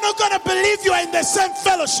 They're not going to believe you are in the same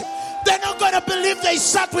fellowship. They're not going to believe they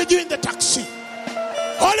sat with you in the taxi.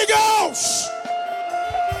 Holy Ghost!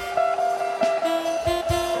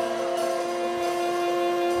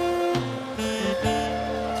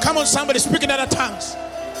 Come on, somebody, speak in other tongues.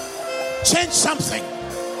 Change something.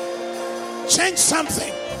 Change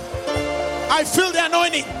something. I feel the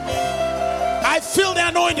anointing. I feel the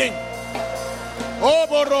anointing.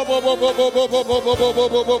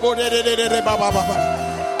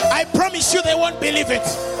 I promise you they won't believe it.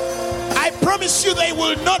 I promise you they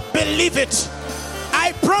will not believe it.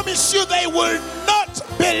 I promise you they will not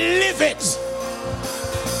believe it.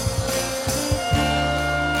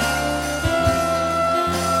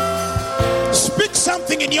 Speak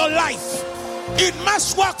something in your life. It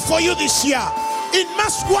must work for you this year. It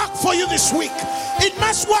must work for you this week. It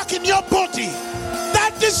must work in your body.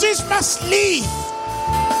 That disease must leave.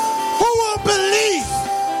 Who will believe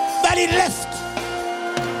that it left?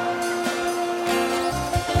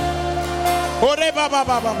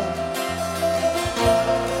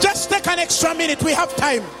 Just take an extra minute. We have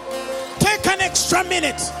time. Take an extra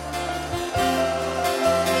minute.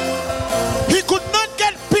 He could not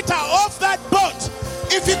get Peter off that boat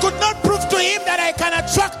if he could not prove to him that I can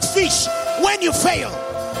attract fish when you fail.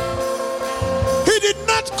 He did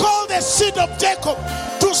not call the seed of Jacob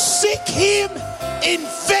to seek him in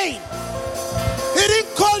vain. He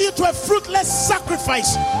didn't call you to a fruitless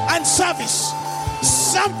sacrifice and service.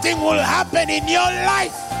 Something will happen in your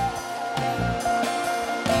life.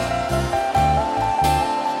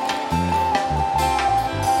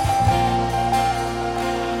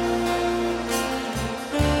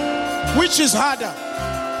 Which is harder?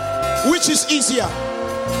 Which is easier?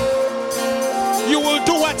 You will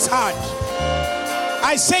do what's hard.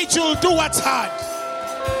 I said you will do what's hard.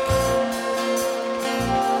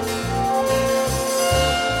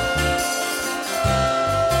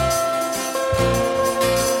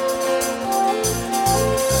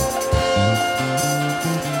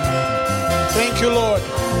 Thank you, Lord.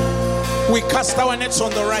 We cast our nets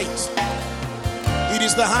on the right. It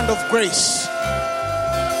is the hand of grace.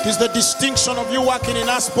 It is the distinction of you working in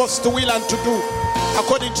us both to will and to do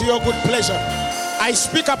according to your good pleasure. I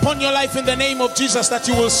speak upon your life in the name of Jesus that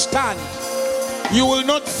you will stand. You will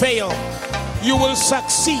not fail. You will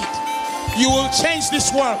succeed. You will change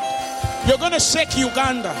this world. You're going to shake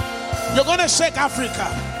Uganda. You're going to shake Africa.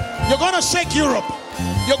 You're going to shake Europe.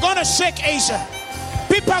 You're going to shake Asia.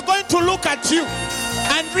 People are going to look at you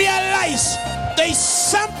and realize there is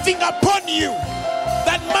something upon you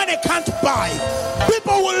that money can't buy.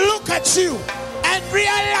 People will look at you and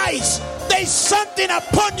realize there is something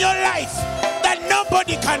upon your life that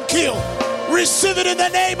nobody can kill. Receive it in the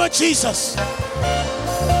name of Jesus.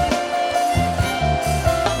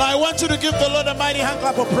 Now I want you to give the Lord a mighty hand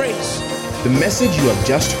clap of praise. The message you have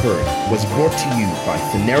just heard was brought to you by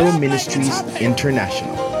Phaneroo Ministries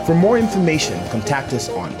International. For more information, contact us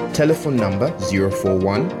on telephone number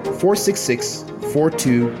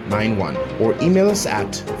 041-466-4291 or email us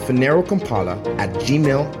at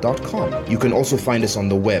phanerokampala@gmail.com. You can also find us on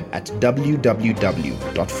the web at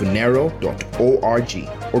www.phanero.org.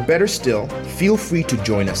 Or better still, feel free to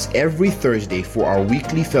join us every Thursday for our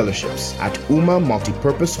weekly fellowships at Uma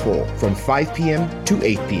Multipurpose Hall from 5 p.m. to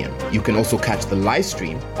 8 p.m. You can also catch the live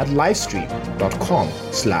stream at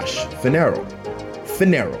livestream.com/Phaneroo.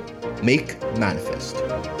 Phaneroo, make manifest.